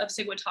levels of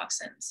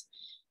ciguatoxins.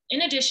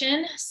 In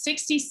addition,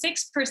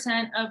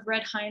 66% of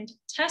red hind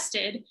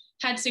tested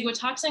had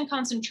ciguatoxin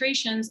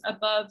concentrations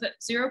above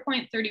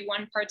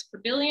 0.31 parts per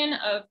billion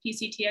of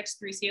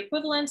PCTX3C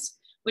equivalents,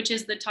 which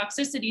is the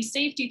toxicity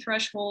safety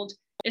threshold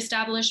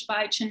established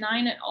by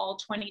Chennai et al.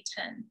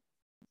 2010.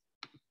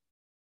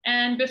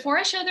 And before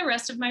I show the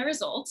rest of my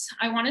results,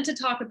 I wanted to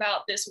talk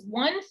about this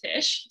one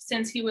fish,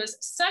 since he was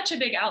such a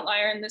big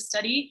outlier in this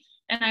study,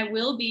 and I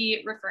will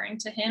be referring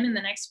to him in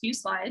the next few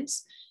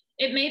slides.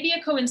 It may be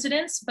a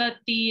coincidence,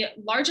 but the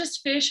largest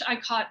fish I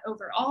caught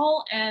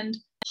overall, and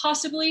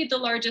possibly the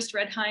largest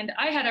red hind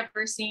I had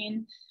ever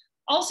seen,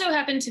 also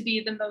happened to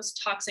be the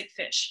most toxic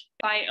fish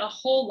by a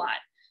whole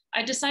lot.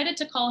 I decided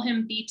to call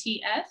him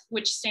BTF,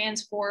 which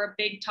stands for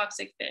big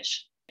toxic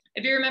fish.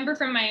 If you remember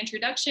from my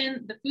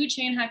introduction, the food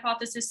chain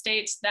hypothesis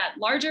states that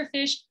larger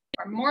fish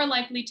are more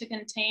likely to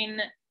contain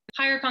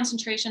higher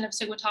concentration of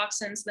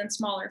ciguatoxins than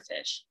smaller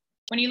fish.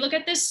 When you look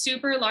at this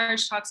super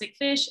large toxic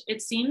fish,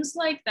 it seems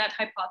like that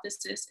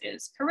hypothesis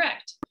is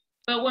correct.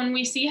 But when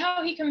we see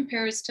how he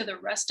compares to the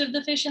rest of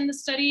the fish in the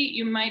study,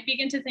 you might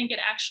begin to think it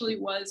actually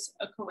was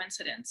a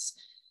coincidence.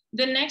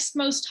 The next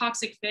most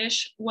toxic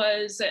fish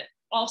was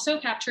also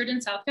captured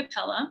in South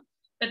Capella,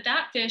 but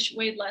that fish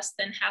weighed less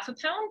than half a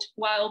pound,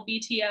 while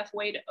BTF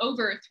weighed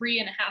over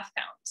 3.5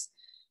 pounds.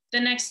 The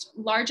next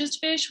largest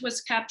fish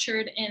was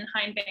captured in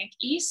Hindbank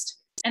East,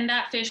 and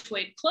that fish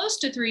weighed close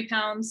to 3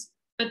 pounds,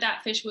 but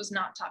that fish was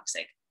not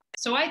toxic.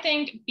 So I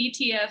think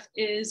BTF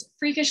is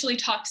freakishly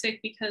toxic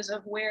because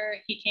of where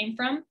he came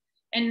from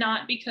and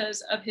not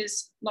because of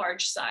his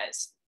large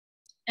size.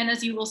 And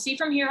as you will see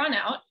from here on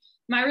out,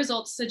 my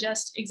results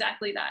suggest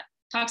exactly that.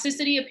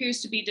 Toxicity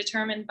appears to be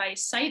determined by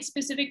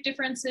site-specific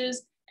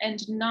differences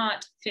and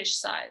not fish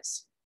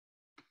size.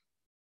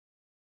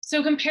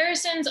 So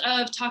comparisons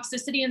of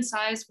toxicity and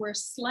size were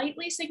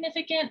slightly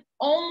significant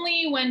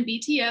only when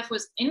BTF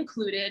was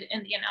included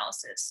in the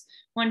analysis.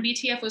 When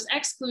BTF was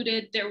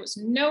excluded, there was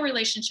no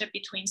relationship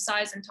between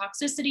size and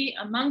toxicity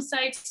among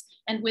sites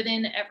and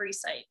within every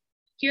site.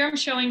 Here I'm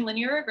showing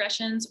linear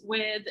regressions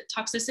with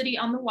toxicity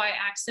on the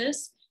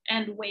y-axis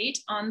and weight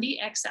on the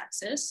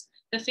x-axis.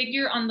 The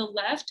figure on the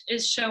left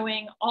is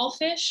showing all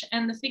fish,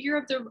 and the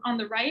figure on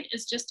the right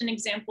is just an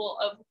example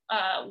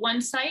of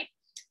one site,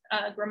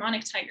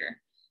 Gramonic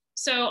tiger.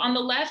 So on the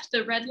left,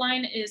 the red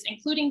line is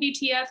including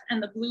BTF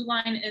and the blue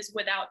line is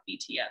without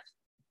BTF.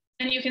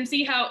 And you can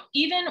see how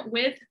even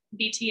with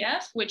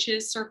BTF, which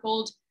is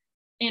circled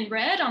in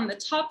red on the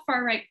top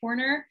far right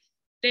corner,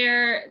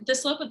 the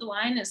slope of the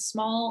line is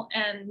small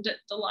and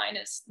the line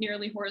is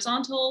nearly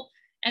horizontal.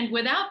 And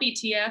without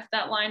BTF,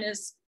 that line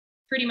is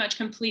pretty much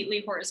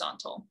completely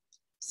horizontal.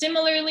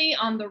 Similarly,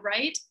 on the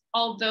right,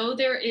 although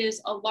there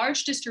is a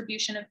large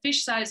distribution of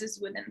fish sizes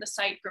within the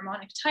site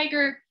Gramonic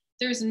tiger,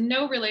 there's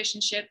no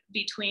relationship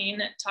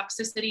between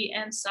toxicity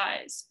and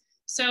size.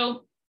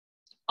 So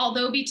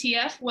although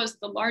BTF was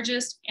the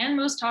largest and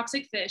most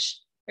toxic fish,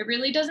 it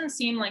really doesn't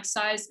seem like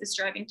size is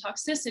driving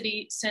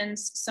toxicity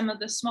since some of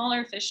the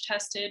smaller fish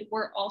tested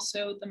were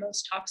also the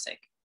most toxic.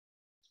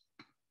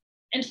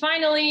 And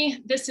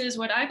finally, this is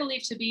what I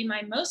believe to be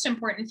my most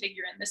important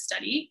figure in this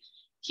study.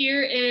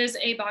 Here is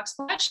a box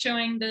plot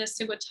showing the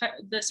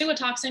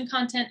ciguatoxin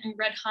content in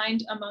red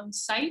hind among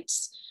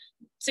sites.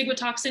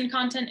 Ciguatoxin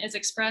content is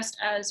expressed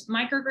as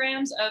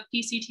micrograms of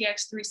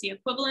PCTX3C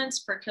equivalents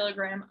per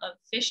kilogram of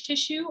fish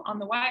tissue on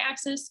the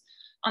y-axis.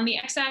 On the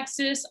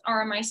x-axis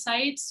are my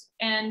sites,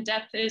 and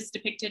depth is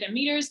depicted in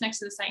meters next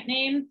to the site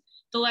name.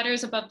 The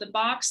letters above the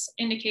box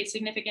indicate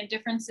significant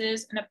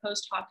differences in a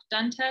post hoc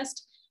done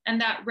test, and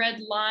that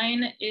red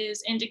line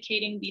is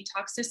indicating the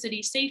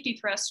toxicity safety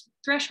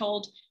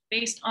threshold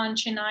based on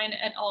Chennai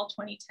et al.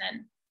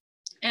 2010.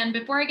 And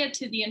before I get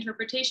to the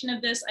interpretation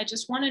of this, I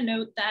just want to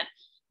note that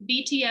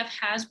BTF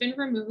has been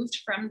removed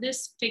from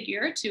this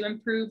figure to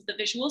improve the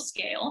visual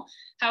scale.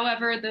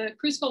 However, the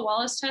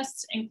Kruskal-Wallis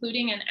tests,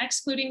 including and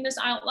excluding this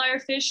outlier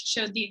fish,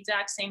 showed the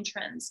exact same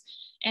trends.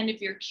 And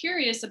if you're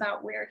curious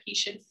about where he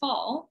should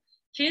fall,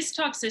 his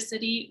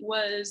toxicity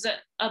was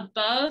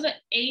above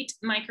 8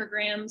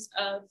 micrograms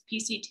of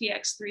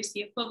PCTX3C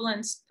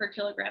equivalents per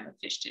kilogram of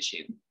fish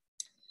tissue.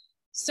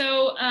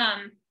 So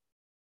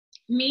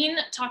mean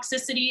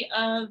toxicity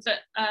of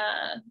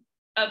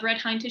red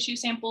hind tissue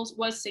samples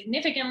was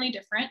significantly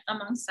different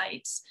among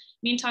sites.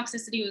 Mean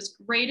toxicity was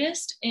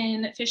greatest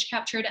in fish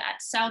captured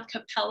at South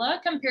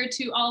Capella compared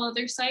to all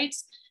other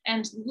sites,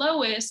 and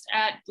lowest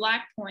at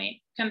Black Point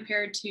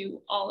compared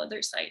to all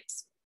other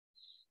sites.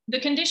 The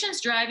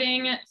conditions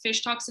driving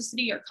fish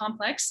toxicity are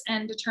complex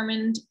and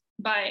determined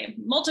by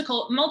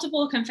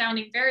multiple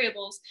confounding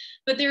variables,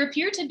 but there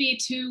appear to be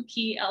 2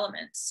 key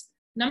elements.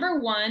 Number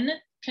 1,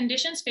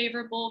 conditions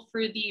favorable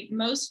for the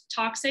most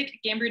toxic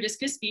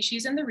Gambridiscus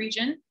species in the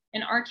region.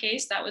 In our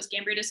case, that was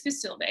Gambridiscus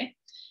sylvae.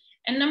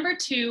 And number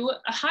 2,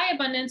 a high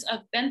abundance of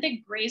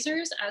benthic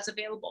grazers as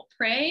available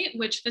prey,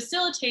 which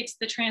facilitates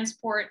the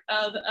transport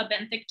of a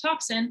benthic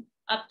toxin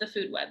up the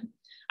food web.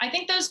 I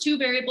think those 2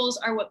 variables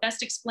are what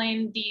best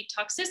explain the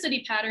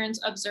toxicity patterns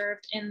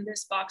observed in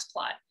this box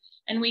plot.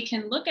 And we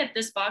can look at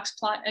this box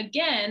plot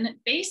again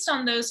based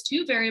on those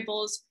 2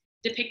 variables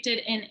depicted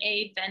in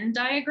a Venn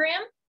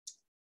diagram,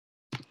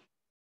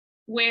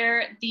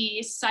 where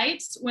the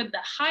sites with the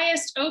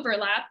highest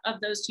overlap of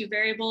those 2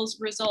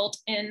 variables result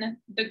in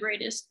the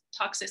greatest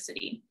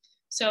toxicity.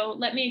 So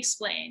let me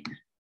explain.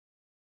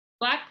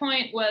 Black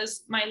Point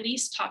was my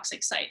least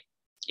toxic site.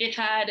 It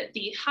had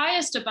the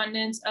highest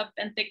abundance of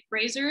benthic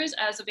grazers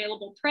as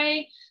available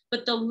prey,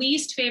 but the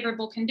least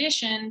favorable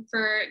condition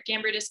for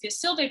Gambridiscus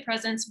sylvae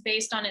presence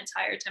based on its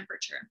higher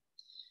temperature.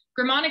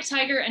 Gramonic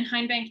tiger and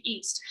Hindbank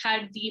East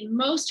had the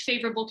most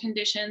favorable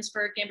conditions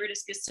for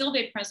Gambridiscus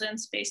sylvae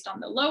presence based on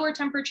the lower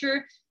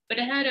temperature, but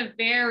it had a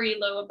very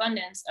low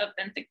abundance of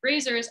benthic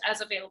grazers as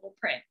available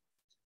prey.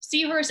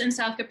 Seahorse and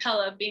South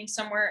Capella, being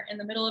somewhere in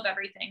the middle of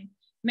everything,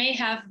 may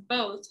have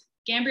both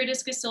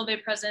Gambridiscus sylvae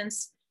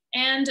presence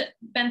and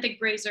benthic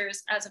grazers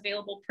as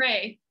available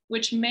prey,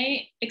 which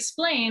may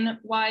explain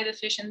why the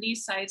fish in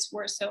these sites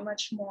were so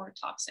much more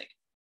toxic.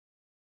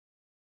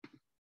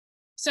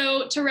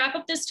 So to wrap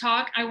up this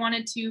talk, I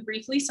wanted to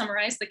briefly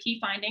summarize the key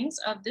findings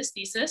of this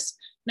thesis.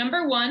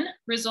 Number one,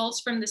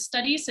 results from the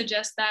study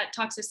suggest that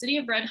toxicity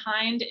of red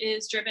hind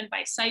is driven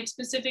by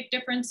site-specific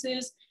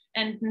differences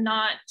and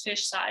not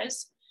fish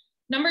size.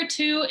 Number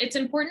two, it's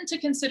important to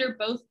consider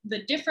both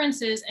the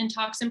differences in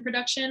toxin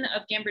production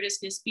of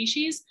Gambardiscus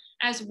species,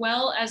 as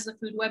well as the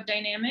food web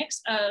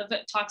dynamics of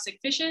toxic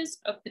fishes,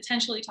 of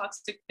potentially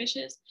toxic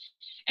fishes.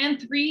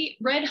 And three,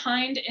 red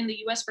hind in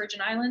the US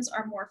Virgin Islands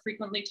are more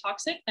frequently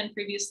toxic than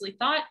previously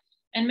thought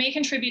and may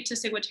contribute to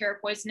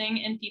ciguatera poisoning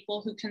in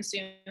people who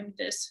consume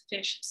this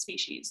fish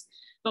species.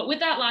 But with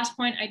that last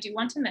point, I do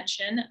want to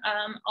mention,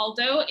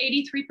 although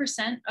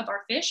 83% of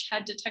our fish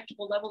had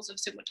detectable levels of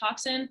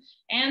ciguatoxin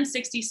and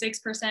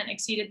 66%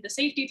 exceeded the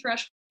safety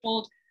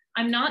threshold,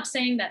 I'm not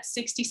saying that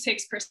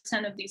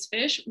 66% of these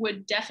fish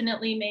would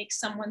definitely make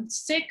someone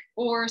sick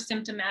or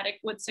symptomatic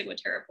with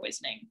ciguatera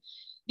poisoning.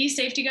 These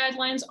safety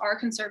guidelines are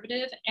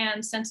conservative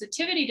and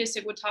sensitivity to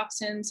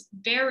ciguatoxins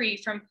vary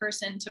from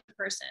person to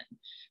person.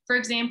 For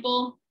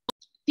example,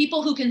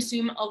 people who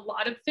consume a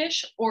lot of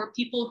fish or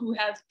people who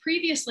have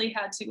previously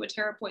had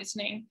ciguatera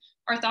poisoning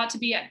are thought to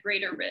be at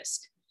greater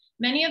risk.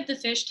 Many of the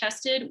fish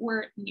tested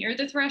were near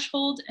the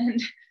threshold, and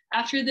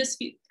after this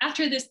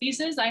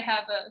thesis, I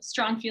have a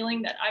strong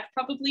feeling that I've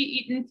probably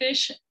eaten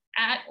fish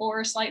at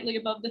or slightly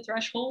above the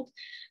threshold.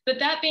 But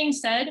that being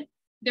said,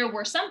 there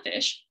were some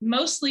fish,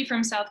 mostly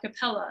from South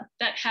Capella,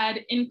 that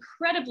had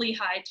incredibly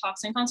high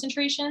toxin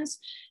concentrations,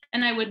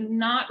 and I would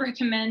not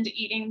recommend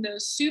eating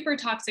those super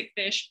toxic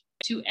fish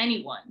to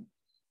anyone.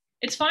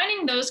 It's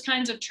finding those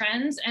kinds of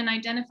trends and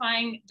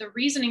identifying the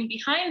reasoning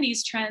behind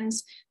these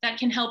trends that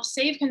can help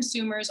save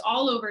consumers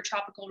all over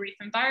tropical reef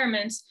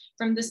environments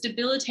from this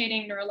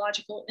debilitating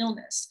neurological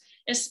illness,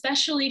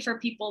 especially for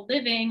people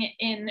living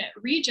in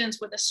regions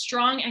with a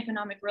strong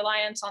economic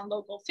reliance on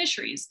local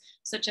fisheries,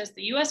 such as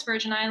the US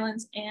Virgin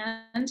Islands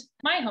and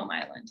my home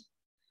island.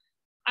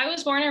 I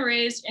was born and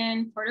raised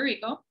in Puerto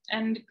Rico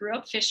and grew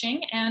up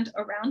fishing and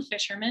around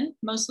fishermen,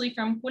 mostly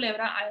from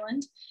Culebra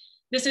Island.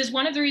 This is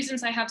one of the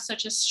reasons I have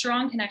such a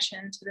strong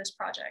connection to this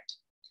project.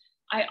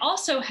 I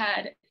also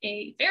had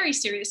a very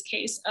serious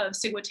case of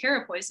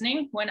ciguatera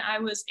poisoning when I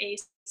was a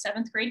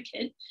 7th grade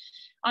kid.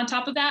 On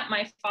top of that,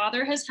 my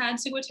father has had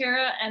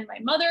ciguatera and my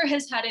mother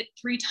has had it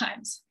 3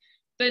 times.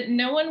 But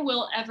no one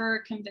will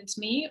ever convince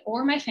me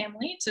or my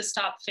family to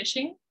stop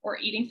fishing or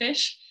eating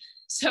fish.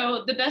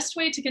 So the best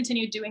way to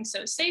continue doing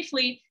so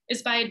safely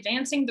is by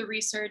advancing the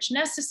research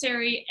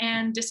necessary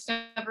and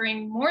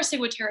discovering more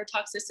ciguatera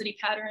toxicity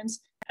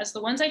patterns as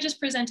the ones I just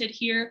presented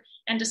here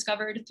and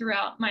discovered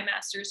throughout my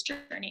master's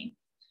journey.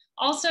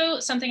 Also,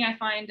 something I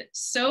find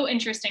so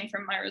interesting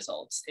from my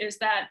results is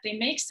that they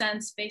make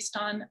sense based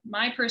on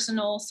my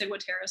personal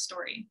ciguatera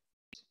story.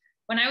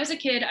 When I was a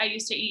kid, I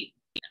used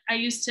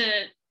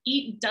to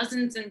eat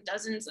dozens and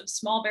dozens of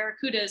small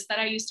barracudas that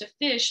I used to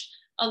fish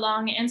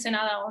along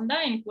Ensenada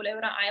Honda in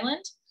Culebra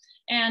Island.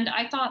 And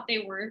I thought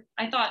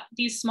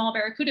these small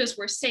barracudas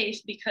were safe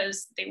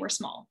because they were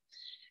small.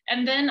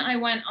 And then I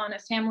went on a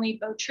family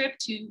boat trip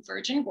to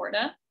Virgin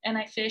Gorda and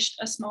I fished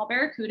a small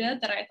barracuda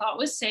that I thought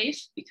was safe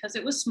because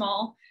it was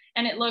small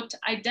and it looked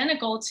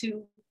identical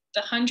to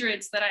the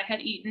hundreds that I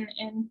had eaten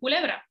in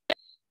Culebra.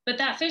 But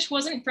that fish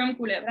wasn't from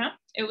Culebra.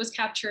 It was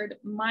captured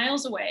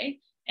miles away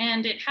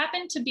and it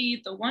happened to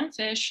be the one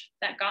fish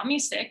that got me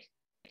sick,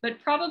 but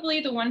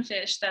probably the one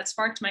fish that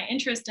sparked my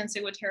interest in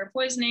ciguatera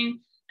poisoning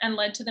and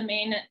led to the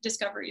main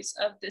discoveries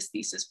of this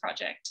thesis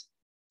project.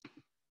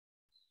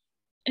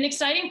 An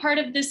exciting part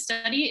of this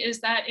study is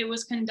that it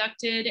was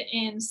conducted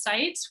in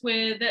sites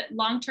with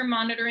long-term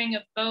monitoring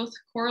of both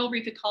coral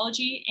reef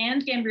ecology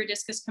and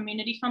Gambardiscus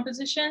community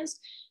compositions.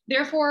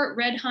 Therefore,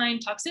 red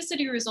hind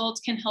toxicity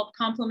results can help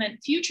complement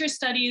future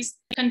studies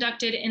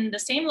conducted in the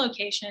same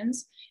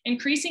locations,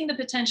 increasing the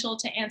potential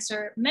to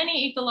answer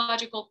many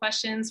ecological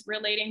questions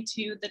relating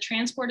to the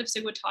transport of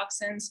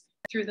ciguatoxins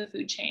through the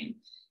food chain.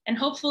 And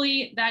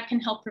hopefully that can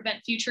help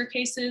prevent future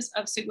cases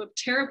of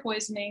ciguatera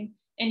poisoning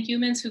in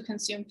humans who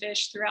consume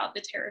fish throughout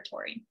the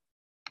territory.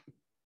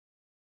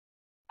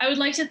 I would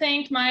like to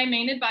thank my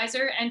main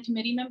advisor and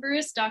committee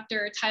members,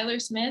 Dr. Tyler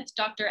Smith,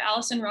 Dr.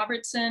 Allison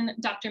Robertson,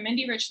 Dr.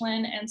 Mindy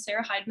Richland, and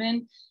Sarah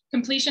Heidman.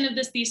 Completion of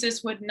this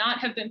thesis would not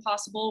have been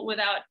possible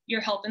without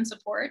your help and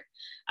support.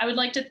 I would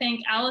like to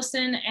thank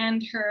Allison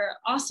and her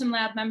awesome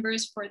lab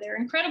members for their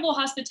incredible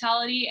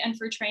hospitality and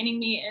for training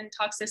me in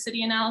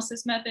toxicity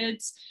analysis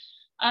methods.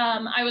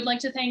 I would like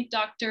to thank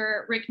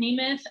Dr. Rick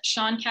Nemeth,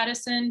 Sean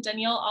Caddison,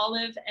 Danielle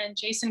Olive, and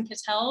Jason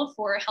Cattell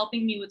for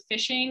helping me with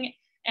fishing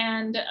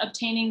and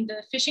obtaining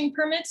the fishing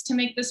permits to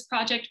make this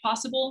project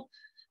possible.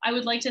 I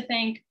would like to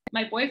thank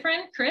my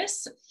boyfriend,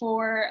 Chris,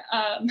 for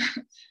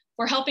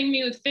helping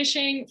me with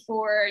fishing,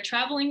 for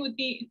traveling with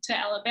me to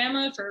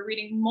Alabama, for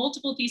reading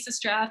multiple thesis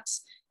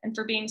drafts, and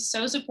for being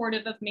so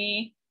supportive of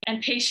me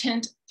and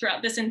patient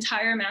throughout this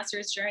entire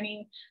master's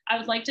journey. I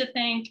would like to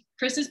thank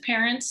Chris's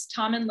parents,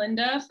 Tom and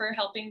Linda, for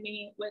helping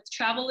me with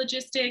travel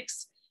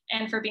logistics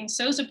and for being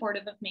so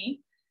supportive of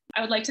me.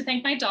 I would like to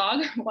thank my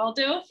dog,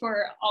 Waldo,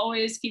 for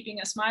always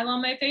keeping a smile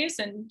on my face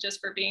and just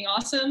for being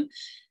awesome.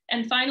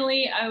 And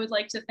finally, I would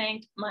like to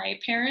thank my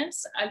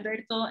parents,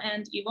 Alberto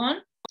and Yvonne,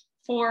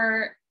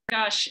 for,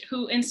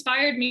 who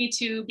inspired me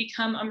to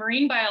become a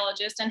marine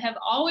biologist and have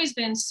always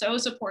been so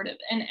supportive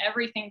in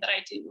everything that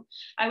I do.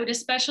 I would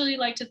especially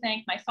like to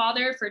thank my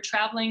father for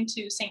traveling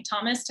to St.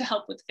 Thomas to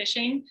help with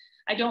fishing.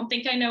 I don't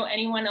think I know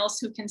anyone else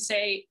who can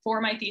say,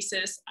 for my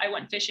thesis, I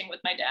went fishing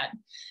with my dad.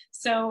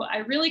 So I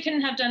really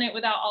couldn't have done it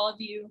without all of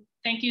you.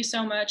 Thank you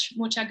so much.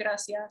 Muchas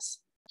gracias.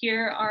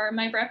 Here are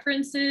my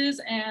references,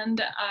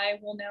 and I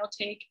will now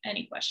take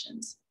any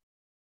questions.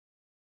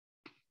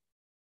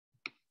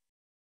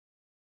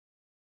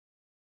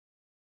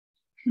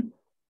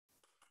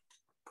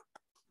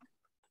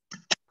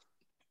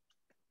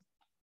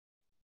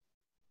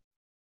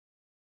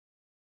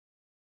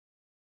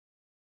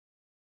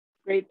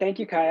 Great, thank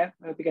you, Kaya.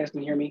 I hope you guys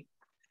can hear me.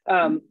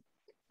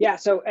 Yeah,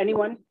 so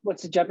anyone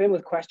wants to jump in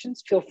with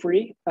questions, feel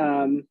free.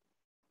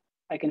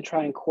 I can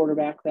try and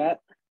quarterback that.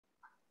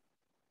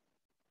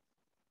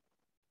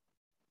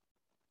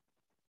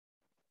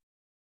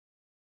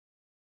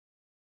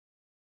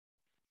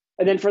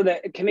 And then for the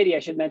committee, I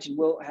should mention,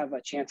 we'll have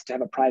a chance to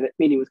have a private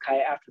meeting with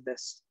Kaya after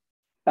this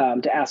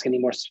to ask any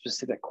more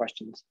specific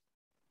questions.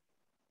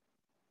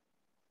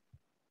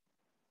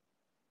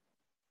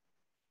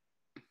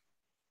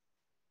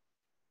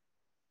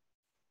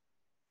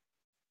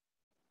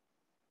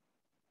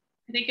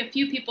 I think a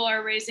few people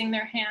are raising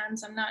their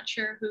hands. I'm not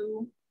sure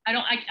who.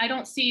 I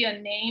don't see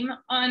a name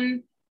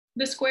on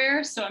the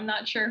square, so I'm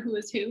not sure who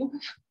is who.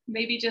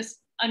 Maybe just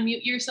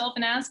unmute yourself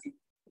and ask.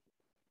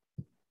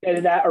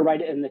 Either that or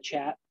write it in the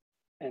chat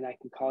and I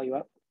can call you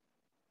up.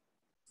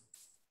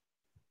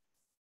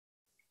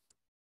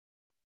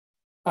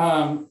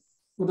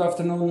 Good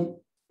afternoon,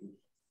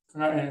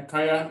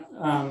 Kaya.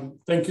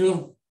 Thank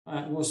you.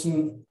 It was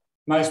a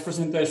nice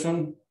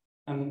presentation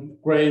and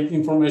great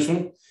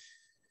information.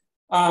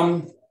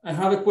 I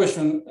have a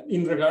question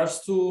in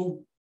regards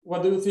to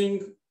what do you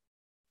think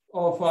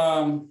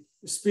of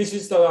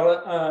species that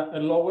are a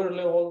lower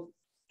level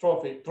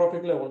trophic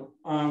level,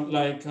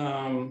 like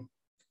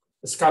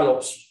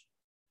scallops?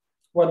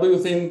 What do you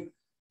think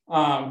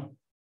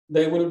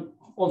they will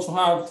also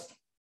have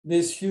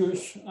these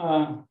huge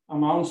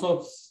amounts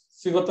of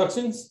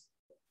cytotoxins?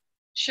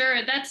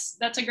 Sure,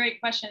 that's a great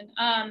question.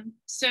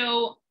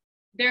 So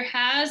there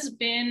has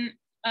been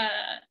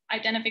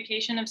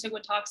identification of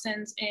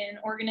ciguatoxins in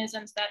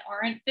organisms that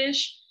aren't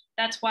fish.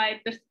 That's why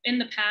in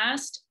the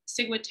past,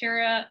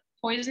 ciguatera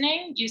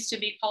poisoning used to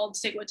be called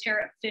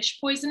ciguatera fish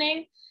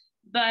poisoning,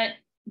 but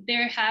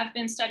there have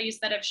been studies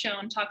that have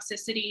shown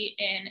toxicity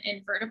in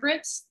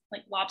invertebrates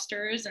like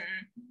lobsters and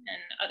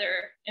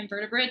other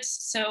invertebrates.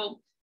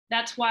 So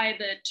that's why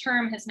the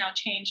term has now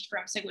changed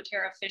from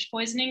ciguatera fish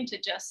poisoning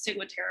to just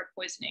ciguatera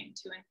poisoning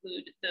to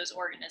include those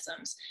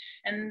organisms.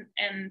 And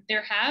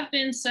there have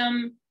been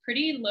some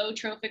pretty low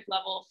trophic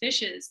level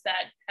fishes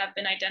that have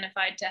been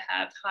identified to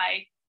have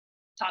high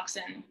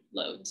toxin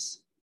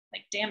loads,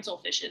 like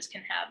damselfishes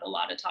can have a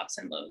lot of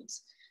toxin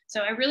loads.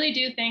 So I really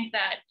do think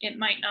that it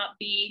might not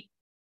be,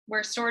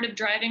 we're sort of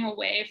driving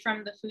away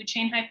from the food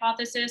chain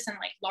hypothesis and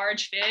like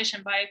large fish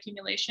and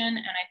bioaccumulation. And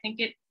I think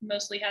it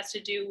mostly has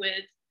to do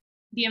with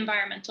the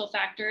environmental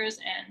factors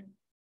and,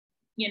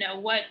 you know,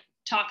 what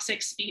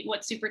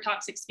super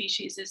toxic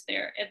species is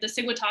there. If the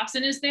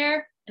ciguatoxin is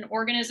there and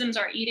organisms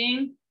are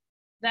eating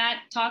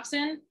that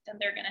toxin, then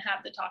they're going to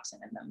have the toxin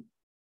in them.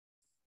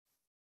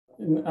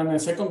 And the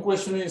second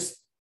question is,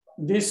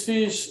 these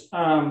fish,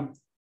 I'm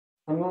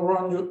not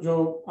wrong,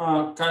 you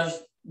catch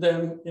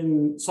them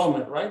in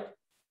summer, right?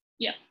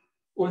 Yeah.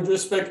 Would you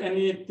expect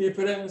any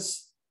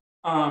difference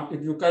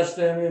if you catch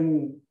them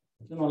in,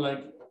 you know,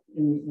 like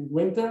in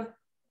winter?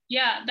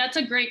 Yeah, that's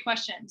a great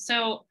question.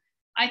 So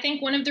I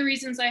think one of the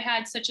reasons I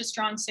had such a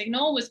strong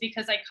signal was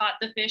because I caught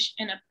the fish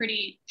in a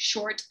pretty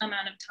short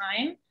amount of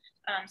time.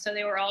 So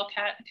they were all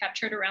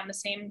captured around the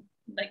same,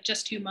 like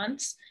just 2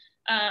 months.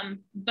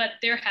 But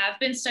there have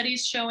been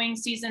studies showing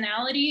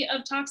seasonality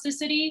of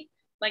toxicity,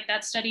 like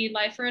that study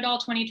Leifer et al.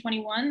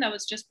 2021 that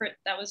was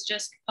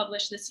just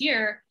published this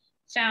year,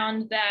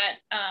 found that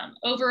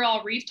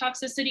overall reef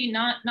toxicity,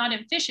 not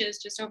in fishes,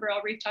 just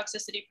overall reef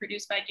toxicity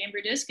produced by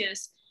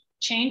Gambrodiscus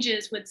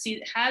changes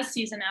has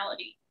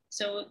seasonality.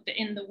 So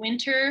in the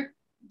winter,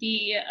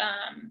 the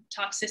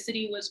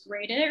toxicity was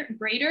greater,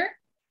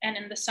 and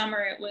in the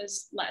summer it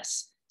was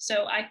less.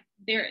 So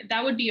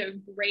that would be a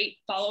great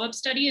follow-up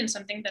study, and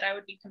something that I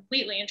would be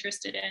completely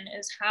interested in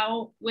is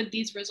how would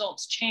these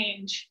results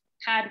change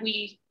had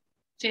we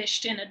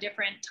fished in a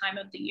different time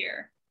of the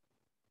year.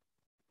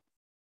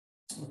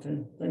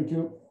 Okay, thank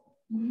you.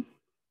 Mm-hmm.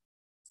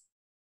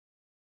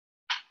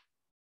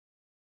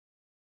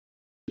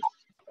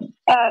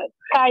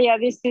 Kaya,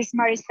 this is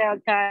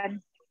Maricel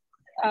Tan.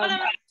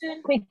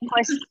 Quick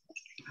question.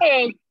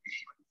 Hey,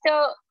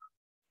 so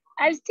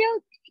I'm still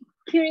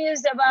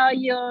curious about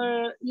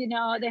your,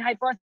 the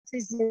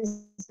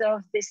hypothesis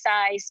of the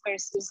size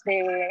versus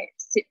the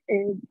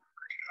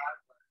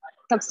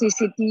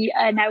toxicity.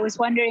 And I was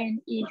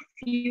wondering, if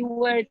you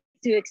were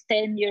to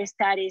extend your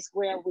studies,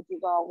 where would you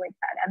go with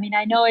that? I mean,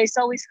 I know it's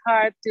always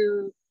hard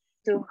to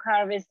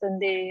harvest on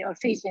the, or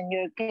fish in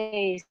your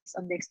case,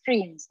 on the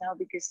extremes, no?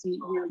 Because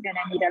you're gonna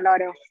need a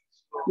lot of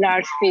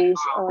large fish.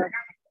 Or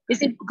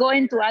is it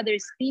going to other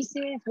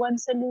species one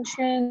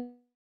solution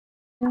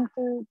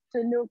to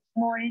look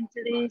more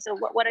into this? Or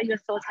what are your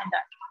thoughts on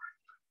that?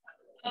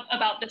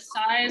 About the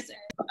size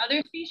and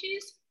other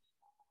species?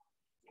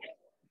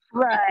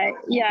 Right.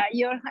 Yeah.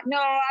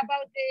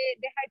 About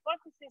the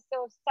hypothesis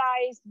of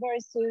size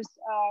versus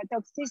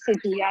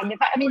toxicity, and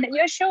I mean,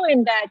 you're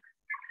showing that.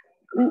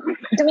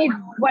 To me,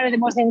 one of the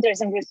most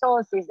interesting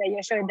results is that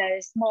you're showing that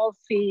a small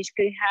fish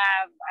could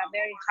have a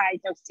very high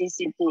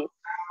toxicity,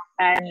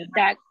 and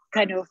that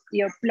kind of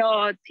your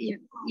plot.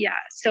 Yeah.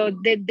 So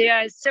there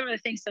are several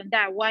things on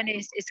that. One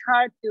is it's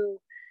hard to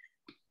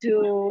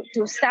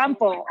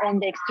sample on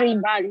the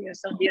extreme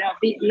values of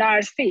big,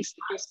 large fish,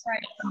 because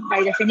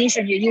by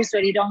definition you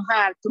usually don't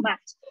have too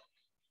much.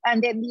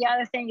 And then the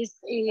other thing is,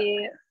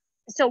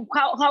 so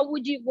how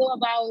would you go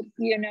about,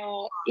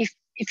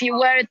 if you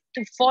were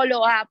to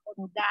follow up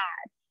on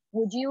that,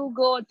 would you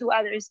go to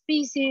other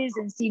species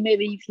and see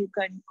maybe if you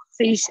can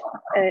fish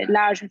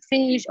larger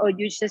fish, or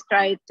you just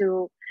try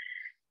to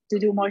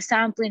do more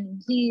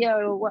sampling here?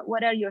 Or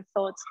what are your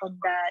thoughts on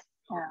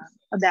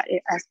that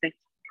aspect?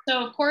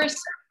 So of course,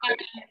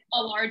 having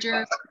a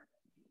larger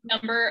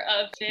number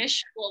of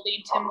fish will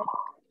lead to more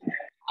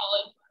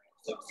solid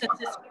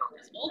statistical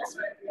results.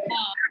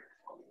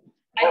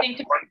 I think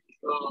we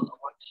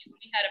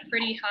had a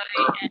pretty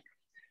high and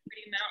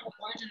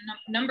large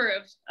number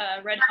of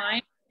red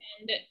hine,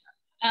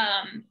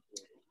 and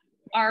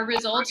our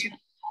results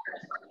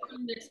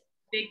from this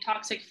big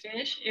toxic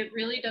fish, it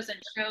really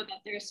doesn't show that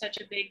there's such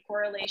a big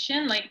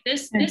correlation. Like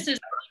this is a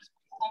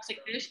toxic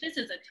fish. This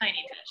is a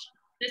tiny fish.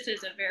 This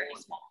is a very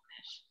small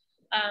fish.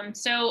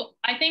 So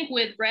I think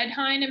with red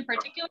hine in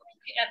particular,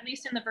 at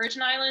least in the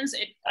Virgin Islands,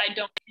 I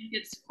don't think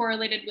it's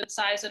correlated with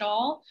size at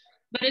all,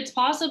 but it's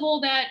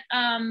possible that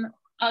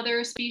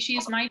other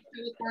species might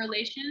show a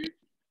correlation.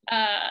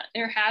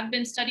 There have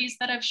been studies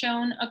that have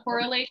shown a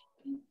correlation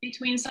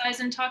between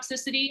size and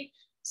toxicity.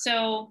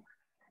 So,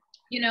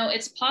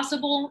 it's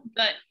possible,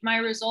 but my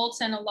results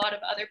and a lot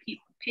of other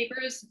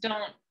papers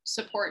don't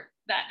support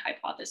that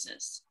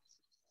hypothesis.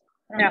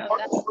 Yeah.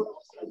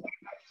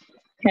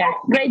 Yeah,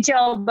 great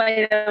job,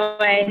 by the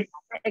way.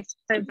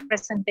 Excellent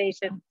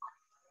presentation.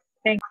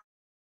 Thanks.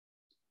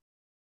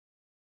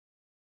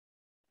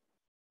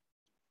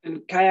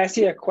 And Kaya, I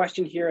see a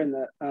question here in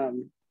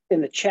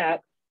the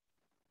chat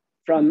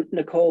from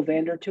Nicole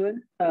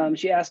Vandertuen.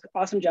 She asked,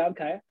 "Awesome job,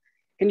 Kaya.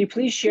 Can you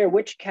please share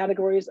which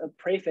categories of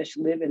prey fish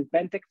live in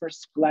benthic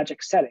versus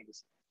pelagic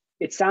settings?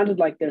 It sounded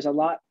like there's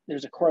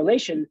a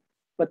correlation,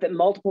 but that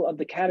multiple of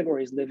the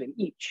categories live in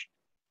each.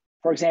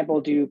 For example,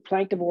 do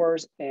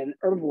planktivores and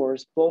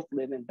herbivores both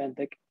live in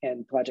benthic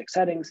and pelagic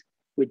settings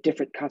with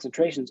different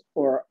concentrations,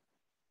 or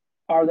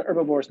are the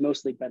herbivores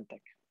mostly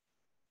benthic?"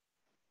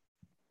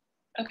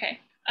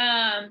 Okay,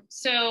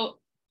 so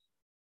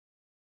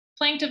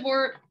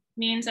planktivore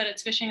means that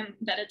it's fishing,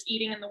 that it's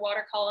eating in the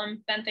water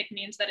column. Benthic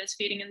means that it's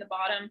feeding in the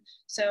bottom.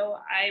 So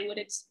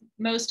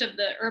most of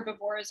the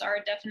herbivores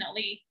are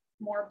definitely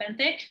more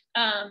benthic.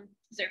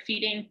 They're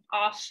feeding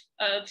off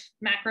of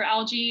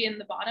macroalgae in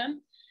the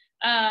bottom.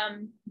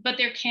 But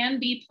there can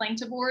be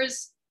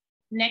planktivores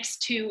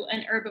next to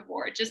an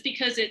herbivore. Just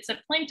because it's a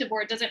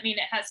planktivore doesn't mean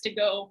it has to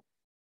go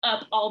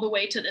up all the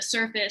way to the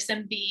surface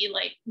and be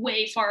like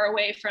way far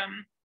away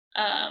from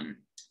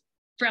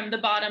the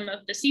bottom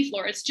of the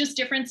seafloor. It's just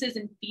differences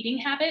in feeding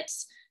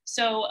habits.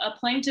 So a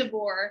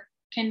planktivore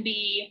can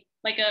be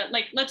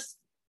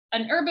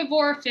an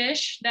herbivore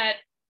fish that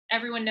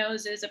everyone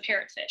knows is a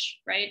parrotfish,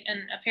 right?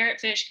 And a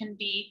parrotfish can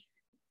be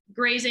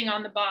grazing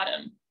on the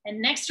bottom.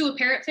 And next to a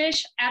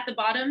parrotfish at the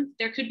bottom,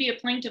 there could be a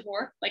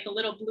planktivore, like a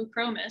little blue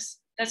chromis,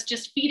 that's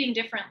just feeding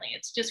differently.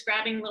 It's just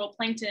grabbing little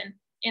plankton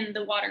in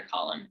the water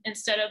column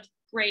instead of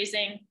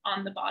grazing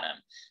on the bottom.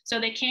 So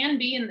they can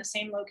be in the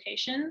same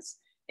locations.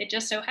 It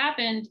just so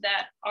happened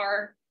that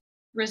our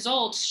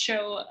results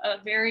show a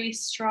very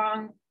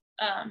strong,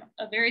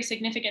 a very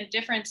significant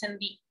difference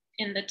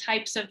in the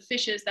types of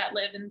fishes that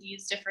live in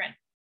these different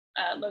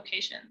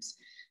locations.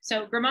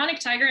 So Gramonic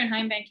Tiger and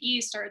Hinebank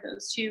East are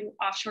those two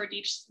offshore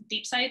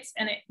deep sites,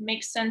 and it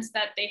makes sense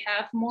that they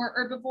have more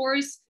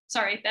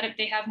that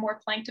they have more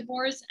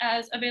planktivores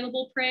as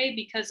available prey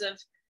because of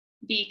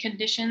the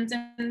conditions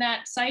in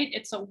that site.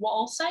 It's a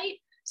wall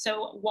site,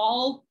 so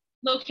wall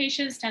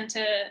locations tend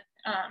to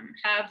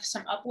have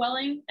some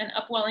upwelling, and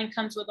upwelling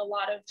comes with a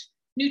lot of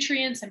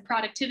nutrients and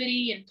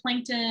productivity and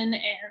plankton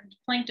and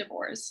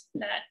planktivores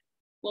that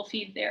will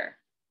feed there,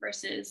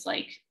 versus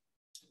like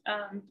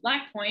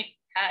Black Point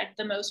had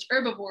the most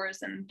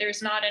herbivores, and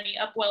there's not any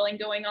upwelling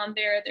going on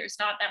there. There's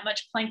not that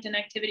much plankton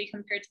activity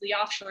compared to the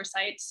offshore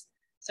sites.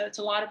 So it's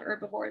a lot of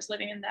herbivores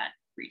living in that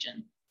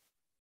region.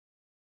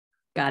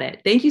 Got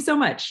it. Thank you so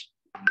much.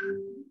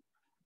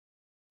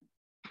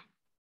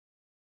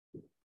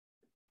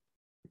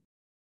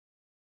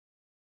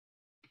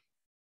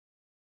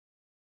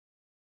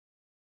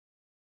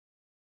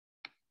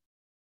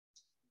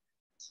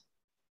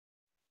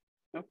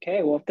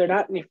 Okay, well, if there are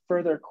not any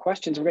further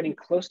questions, we're getting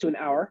close to an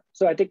hour.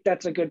 So I think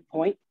that's a good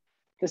point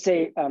to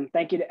say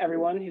thank you to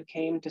everyone who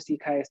came to see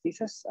Kaya's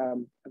thesis.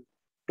 I'm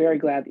very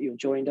glad that you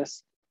joined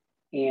us.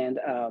 And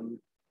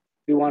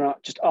we want to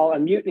just all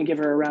unmute and give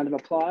her a round of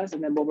applause,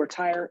 and then we'll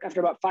retire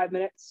after about 5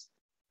 minutes.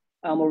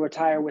 We'll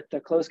retire with the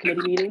closed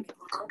committee meeting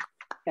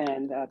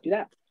and do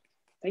that.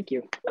 Thank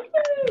you.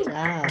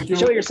 Thank you.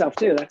 Show yourself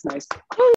too, that's nice.